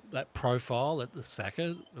management and that profile at the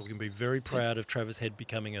SACA. We can be very proud of Travis Head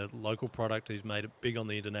becoming a local product who's made it big on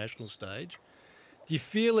the international stage. Do you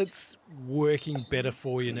feel it's working better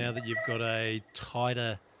for you now that you've got a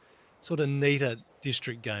tighter, sort of neater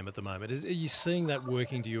district game at the moment? Are you seeing that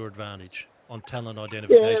working to your advantage on talent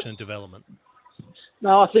identification and development?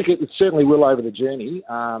 No, I think it certainly will over the journey.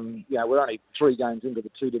 We're only 3 games into the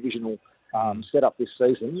 2 divisional setup this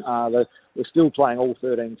season. We're still playing, all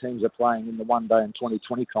 13 teams are playing in the 1-day and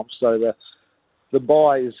 2020 comps, so the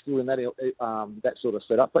bye is still in that sort of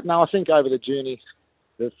setup. But no, I think over the journey,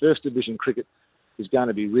 the first division cricket is going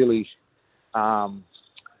to be really,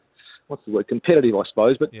 competitive, I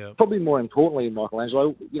suppose, but probably more importantly,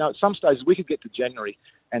 Michelangelo, at some stages we could get to January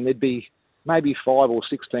and there'd be maybe 5 or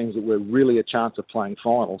 6 teams that were really a chance of playing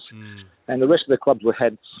finals. And the rest of the clubs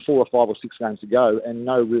had 4 or 5 or 6 games to go and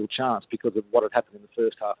no real chance because of what had happened in the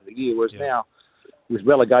first half of the year. Whereas now, with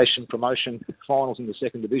relegation, promotion, finals in the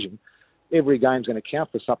second division, every game's going to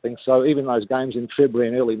count for something. So even those games in February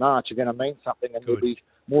and early March are going to mean something, and there'll be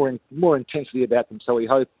more intensity about them. So we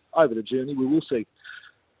hope over the journey we will see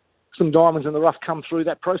some diamonds in the rough come through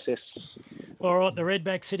that process. All right, the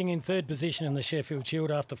Redbacks sitting in 3rd position in the Sheffield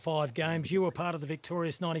Shield after 5 games. You were part of the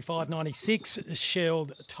victorious 95-96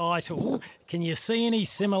 Shield title. Can you see any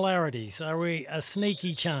similarities? Are we a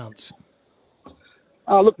sneaky chance?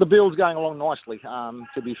 Look, the build's going along nicely.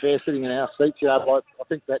 To be fair, sitting in our seats, I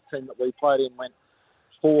think that team that we played in went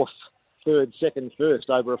 4th, 3rd, 2nd, 1st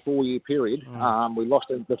over a 4-year period. We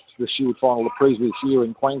lost in the Shield final the previous year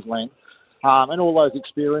in Queensland. And all those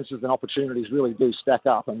experiences and opportunities really do stack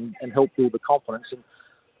up and help build the confidence. And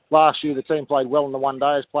last year the team played well in the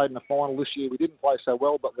 1-days, played in the final. This year we didn't play so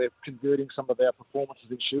well, but we're converting some of our performances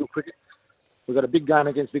in Shield cricket. We've got a big game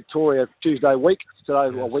against Victoria Tuesday week,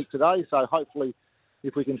 today. So hopefully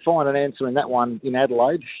if we can find an answer in that one in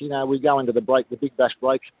Adelaide, we go into the break, the Big Bash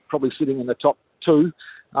break, probably sitting in the top 2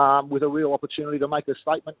 with a real opportunity to make a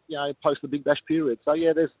statement, post the Big Bash period. So,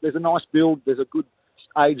 there's a nice build. There's a good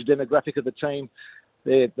age demographic of the team.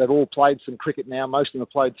 They've all played some cricket now. Most of them have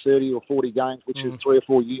played 30 or 40 games, which is 3 or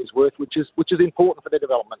 4 years worth, which is important for their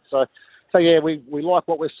development. So we like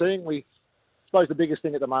what we're seeing. I suppose the biggest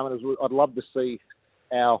thing at the moment is I'd love to see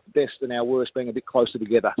our best and our worst being a bit closer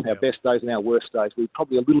together. Our best days and our worst days. We're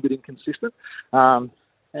probably a little bit inconsistent.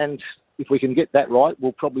 And if we can get that right,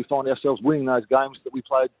 we'll probably find ourselves winning those games that we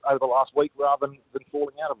played over the last week rather than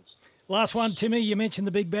falling out of them. Last one, Timmy. You mentioned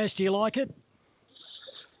the Big Bash. Do you like it?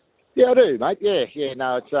 Yeah, I do, mate. Yeah.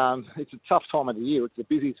 No, it's a tough time of the year. It's a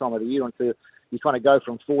busy time of the year, and you kind of go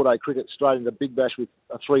from 4-day cricket straight into Big Bash with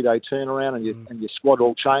a 3-day turnaround, and your squad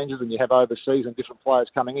all changes, and you have overseas and different players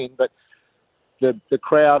coming in. But the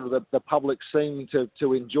crowd, the public seem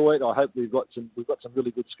to enjoy it. I hope we've got some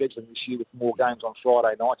really good scheduling this year with more games on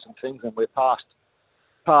Friday nights and things, and we're past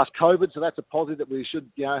COVID, so that's a positive that we should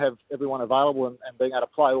have everyone available and being able to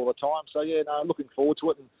play all the time. So yeah, no, I'm looking forward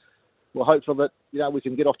to it, and we're hopeful that we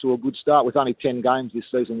can get off to a good start with only 10 games this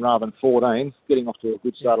season rather than 14. Getting off to a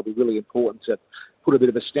good start will be really important to put a bit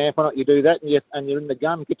of a stamp on it. You do that, and you're in the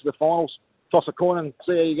gun. Get to the finals, toss a coin, and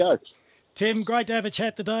see how you go. Tim, great to have a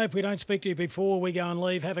chat today. If we don't speak to you before we go and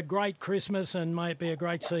leave, have a great Christmas, and may it be a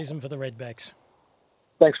great season for the Redbacks.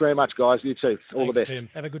 Thanks very much, guys. You too. All the best. Tim.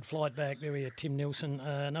 Have a good flight back. There we are, Tim Nilsson,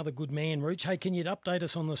 another good man. Rooch, hey, can you update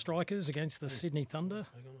us on the Strikers against the Sydney Thunder?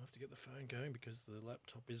 Hang on, I have to get the phone going because the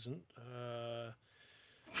laptop isn't.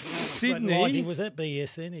 Sydney. Was that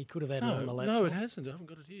BS then? He could have had it on the laptop. No, it hasn't. I haven't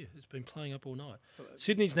got it here. It's been playing up all night.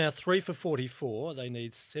 Sydney's now 3 for 44. They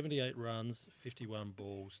need 78 runs, 51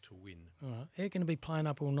 balls to win. All right. How can it be playing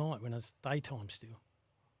up all night when it's daytime still?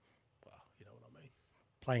 Well, you know what I mean.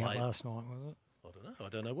 Playing up last night, was it? I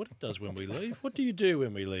don't know what it does when we leave. What do you do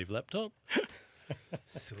when we leave, laptop?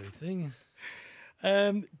 Silly thing.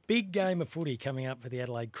 Big game of footy coming up for the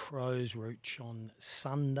Adelaide Crows, Rooch, on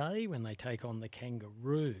Sunday when they take on the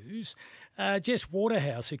Kangaroos. Jess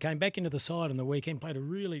Waterhouse, who came back into the side on the weekend, played a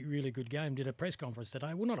really, really good game, did a press conference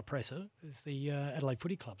today. Well, not a presser. It's the Adelaide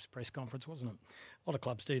Footy Club's press conference, wasn't it? A lot of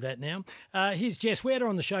clubs do that now. Here's Jess. We had her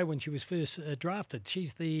on the show when she was first drafted.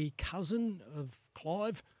 She's the cousin of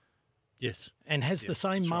Clive. Yes. And has the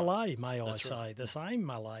same Malay, may I say. Right. The same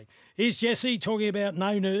Malay. Here's Jessie talking about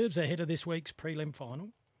no nerves ahead of this week's prelim final.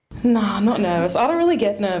 No, not nervous. I don't really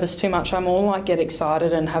get nervous too much. I'm more like get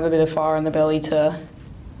excited and have a bit of fire in the belly to,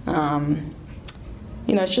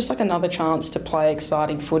 it's just like another chance to play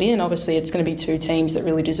exciting footy. And obviously it's going to be two teams that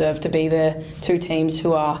really deserve to be there, two teams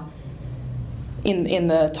who are in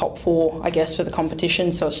the top four, I guess, for the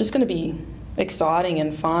competition. So it's just going to be exciting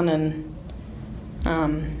and fun and...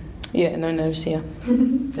 yeah, no nerves here.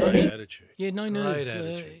 Great attitude. Yeah, no nerves.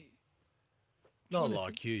 Not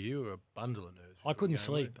like you. You were a bundle of nerves. I couldn't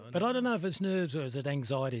sleep. But I don't know if it's nerves or is it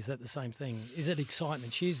anxiety. Is that the same thing? Is it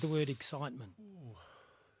excitement? She used the word excitement. Ooh.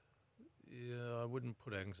 Yeah, I wouldn't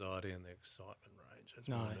put anxiety in the excitement range. That's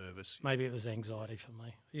more nervous. Maybe it was anxiety for me.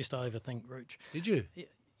 I used to overthink, Rooch. Did you? Yeah,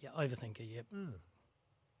 overthinker, yep.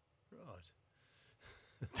 Right.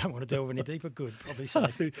 Don't want to delve any deeper. Good, probably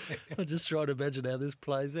safe. I'm just trying to imagine how this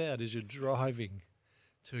plays out as you're driving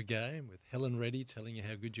to a game with Helen Reddy telling you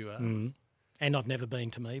how good you are. Mm. And I've Never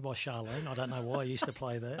Been to Me by Charlene. I don't know why I used to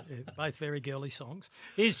play that. Both very girly songs.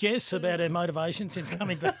 Here's Jess about her motivation since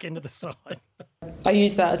coming back into the side. I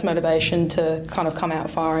use that as motivation to kind of come out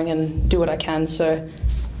firing and do what I can. So I'm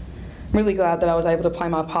really glad that I was able to play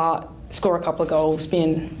my part, score a couple of goals, be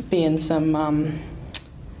in some...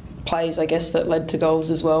 plays, I guess, that led to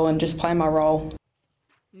goals as well, and just play my role.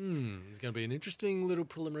 It's going to be an interesting little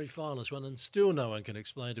preliminary finals one, and still no one can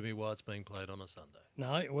explain to me why it's being played on a Sunday.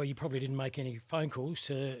 No, well, you probably didn't make any phone calls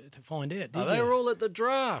to find out, did you? They were all at the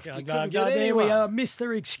draft. There we are,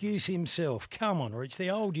 Mr. Excuse himself. Come on, Rich.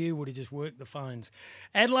 The old you would have just worked the phones.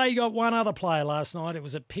 Adelaide got one other player last night. It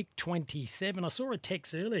was at pick 27. I saw a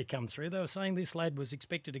text earlier come through. They were saying this lad was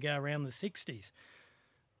expected to go around the 60s.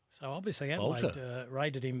 So obviously Adelaide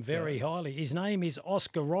rated him very highly. His name is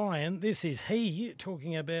Oscar Ryan. This is he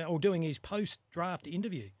talking about or doing his post-draft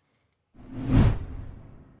interview.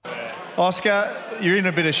 Oscar, you're in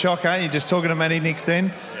a bit of shock, aren't you? Just talking to Matty Nix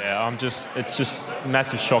then? Yeah, it's just a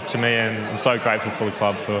massive shock to me, and I'm so grateful for the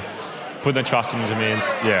club for putting the trust into me. And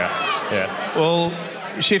yeah. Well,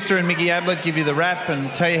 Shifter and Mickey Ablett give you the rap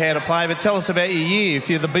and tell you how to play, but tell us about your year. If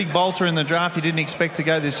you're the big bolter in the draft, you didn't expect to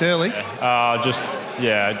go this early. Just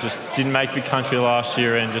didn't make the country last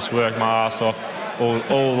year and just worked my ass off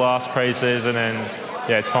all last pre-season, and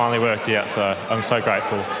it's finally worked out, so I'm so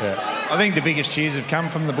grateful. Yeah. I think the biggest cheers have come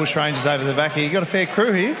from the Bushrangers over the back here. You've got a fair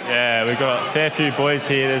crew here. Yeah, we've got a fair few boys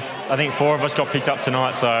here. I think 4 of us got picked up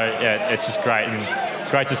tonight, so it's just great, and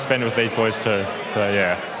great to spend with these boys too.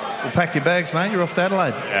 So Well, pack your bags, mate. You're off to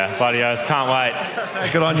Adelaide. Yeah, bloody oath. Can't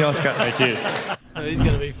wait. Good on you, Oscar. Thank you. He's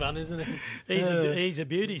going to be fun, isn't he? He's a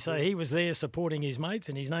beauty. So he was there supporting his mates,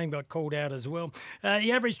 and his name got called out as well.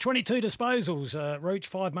 He averaged 22 disposals, Rooch,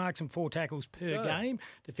 5 marks and 4 tackles per game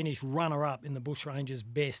to finish runner-up in the Bushrangers'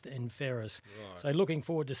 best and fairest. Right. So looking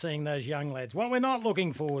forward to seeing those young lads. What we're not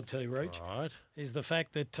looking forward to, Rooch, is the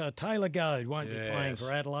fact that Taylor Goad won't be playing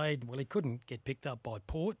for Adelaide. Well, he couldn't get picked up by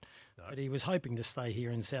Port, but he was hoping to stay here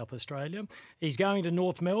in South Australia. He's going to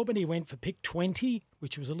North Melbourne. He went for pick 20,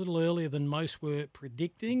 which was a little earlier than most were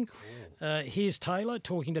predicting. Here's Taylor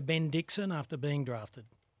talking to Ben Dixon after being drafted.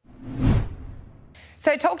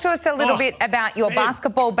 So talk to us a little bit about your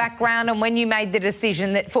basketball background and when you made the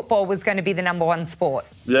decision that football was going to be the number one sport.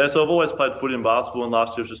 Yeah, so I've always played footy and basketball, and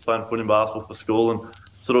last year I was just playing footy and basketball for school, and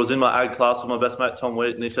sort of was in my ag class with my best mate Tom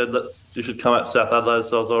Wheat, and he said that you should come out to South Adelaide.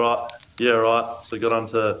 So I was all right, yeah, right. So I got on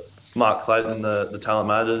to Mark Clayton, the talent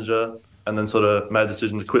manager, and then sort of made the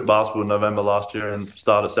decision to quit basketball in November last year and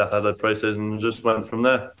start at South Adelaide pre-season and just went from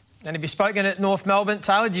there. And have you spoken at North Melbourne,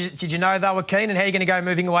 Taylor? Did you know they were keen, and how are you going to go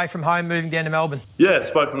moving away from home, moving down to Melbourne? Yeah,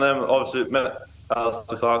 spoken to them. Obviously met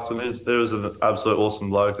Alistair Clarkson. He was an absolute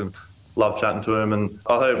awesome bloke and loved chatting to him. And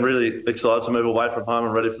I think I'm really excited to move away from home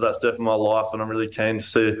and ready for that step in my life, and I'm really keen to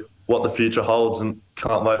see what the future holds and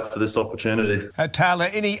can't wait for this opportunity. Taylor,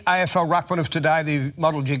 any AFL ruckman of today that you've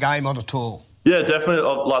modelled your game on at all? Yeah, definitely.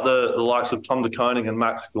 Like the likes of Tom de Koning and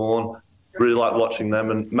Max Gawn. Really like watching them,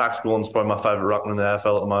 and Max Gawn's probably my favourite ruckman in the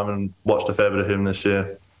AFL at the moment, and watched a fair bit of him this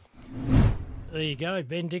year. There you go.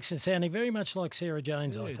 Ben Dixon sounding very much like Sarah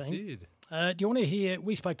Jones, I think. Did. Do you want to hear,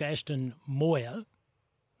 we spoke to Ashton Moyer.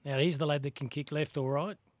 Now, he's the lad that can kick left or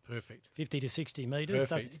right. Perfect. 50 to 60 metres.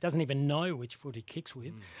 Doesn't even know which foot he kicks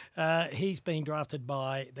with. He's been drafted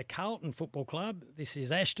by the Carlton Football Club. This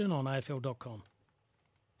is Ashton on AFL.com.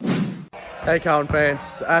 Hey Carlton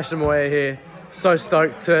fans, Ashton Moyer here. So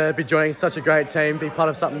stoked to be joining such a great team, be part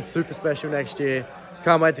of something super special next year.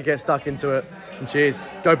 Can't wait to get stuck into it. And cheers.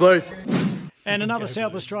 Go Blues. And another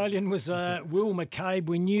South Australian was Will McCabe.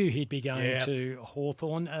 We knew he'd be going to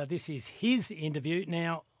Hawthorn. This is his interview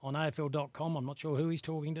now on AFL.com. I'm not sure who he's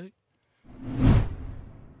talking to.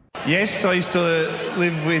 Yes, I used to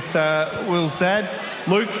live with Will's dad,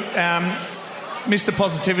 Luke. Mr.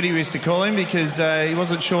 Positivity we used to call him because he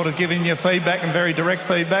wasn't short of giving you feedback and very direct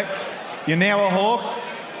feedback. You're now a Hawk.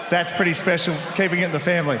 That's pretty special, keeping it in the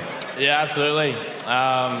family. Yeah, absolutely.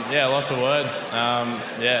 Lots of words.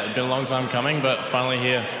 It's been a long time coming, but finally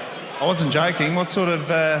here. I wasn't joking. What sort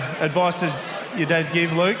of advice does your dad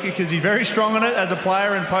give Luke? Because he's very strong on it as a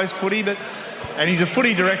player and post-footy, and he's a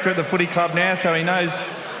footy director at the footy club now, so he knows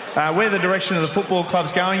where the direction of the football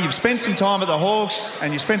club's going. You've spent some time at the Hawks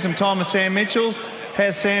and you spent some time with Sam Mitchell.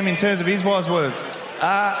 How's Sam in terms of his wise words?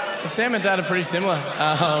 Sam and Dad are pretty similar.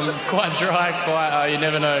 Quite dry, you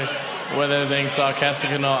never know whether they're being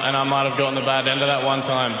sarcastic or not, and I might have gotten the bad end of that one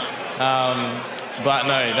time. But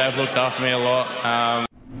no, they've looked after me a lot.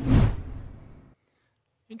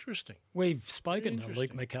 Interesting. We've spoken to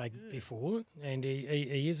Luke McCabe before, and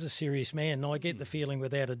he is a serious man. And I get the feeling,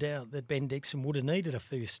 without a doubt, that Ben Dixon would have needed a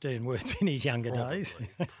few stern words in his younger days.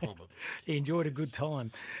 Probably. He enjoyed a good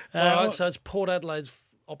time. All right, so it's Port Adelaide's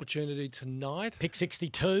opportunity tonight. Pick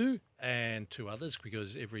 62. And 2 others,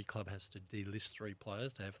 because every club has to delist 3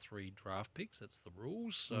 players to have 3 draft picks. That's the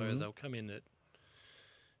rules. So they'll come in at...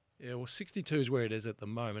 62 is where it is at the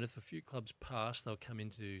moment. If a few clubs pass, they'll come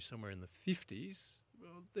into somewhere in the 50s.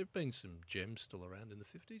 Well, there have been some gems still around in the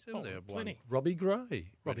 50s, haven't there? Plenty. Robbie Gray.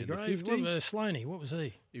 Robbie Gray. In the 50s. Sloaney, what was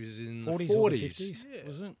he? He was in 40s the 40s. Or the 50s,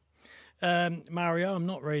 wasn't it? Mario, I'm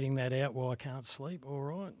not reading that out while I can't sleep. All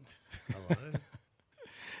right. Hello.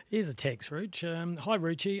 Here's a text, Rooch. Hi,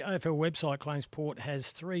 Roochie. AFL website claims Port has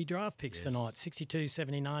 3 draft picks tonight, 62,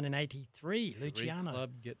 79 and 83. Luciano. Every club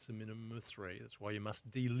gets a minimum of 3. That's why you must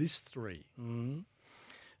delist 3.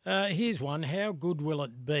 Here's one. How good will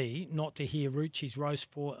it be not to hear Rucci's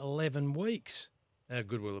roast for 11 weeks? How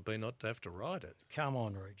good will it be not to have to write it? Come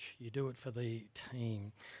on, Rooch. You do it for the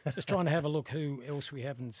team. Just trying to have a look who else we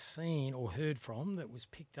haven't seen or heard from that was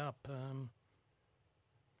picked up.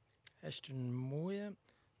 Ashton Moyer.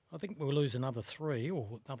 I think we'll lose another 3,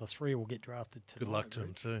 or another 3 will get drafted tonight. Good luck to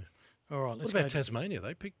them too. All right, let's What about go Tasmania?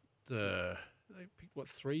 They picked what,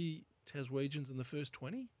 3 Taswegians in the first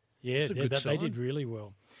 20? Yeah, That's a good they sign. did really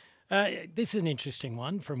well. This is an interesting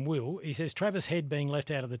one from Will. He says, Travis Head being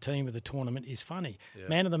left out of the team of the tournament is funny. Yeah.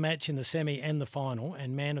 Man of the match in the semi and the final,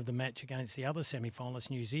 and man of the match against the other semi-finalist,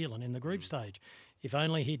 New Zealand, in the group stage. If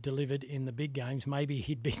only he'd delivered in the big games, maybe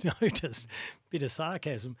he'd be noticed. Bit of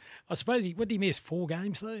sarcasm. I suppose, what did he miss, 4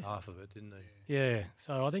 games though? Half of it, didn't he? Yeah,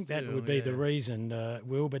 so I think that would be the reason,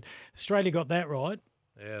 Will. But Australia got that right.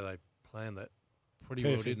 Yeah, they planned that pretty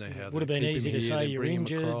well, didn't they? How Would have they been keep easy him to here, say then you're bring him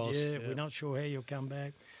injured. across. Yeah, we're not sure how you'll come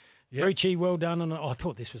back. Yep. Richie, well done. And I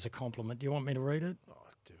thought this was a compliment. Do you want me to read it?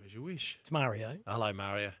 Do as you wish. It's Mario. Hello,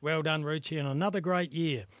 Mario. Well done, Rucci, and another great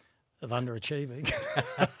year of underachieving.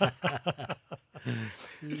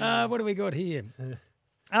 What do we got here?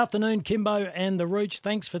 Afternoon, Kimbo and the Rooch.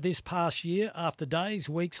 Thanks for this past year. After days,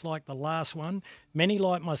 weeks like the last one, many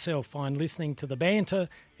like myself find listening to the banter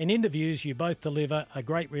and interviews you both deliver a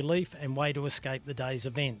great relief and way to escape the day's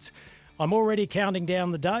events. I'm already counting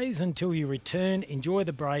down the days until you return, enjoy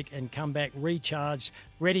the break and come back recharged,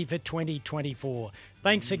 ready for 2024.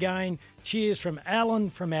 Thanks again. Cheers from Alan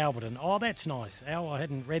from Alberton. Oh, that's nice. Al, I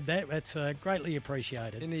hadn't read that. That's greatly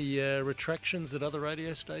appreciated. Any retractions at other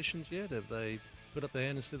radio stations yet? Have they put up their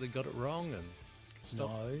hand and said they got it wrong and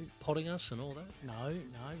stopped potting us and all that? No,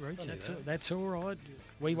 Rooch, that's all right.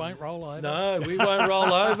 We won't roll over. No, we won't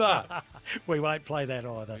roll over. We won't play that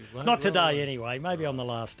either. Not today anyway, maybe on the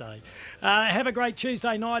last day. Have a great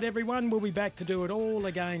Tuesday night, everyone. We'll be back to do it all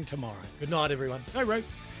again tomorrow. Good night, everyone. Go, Root.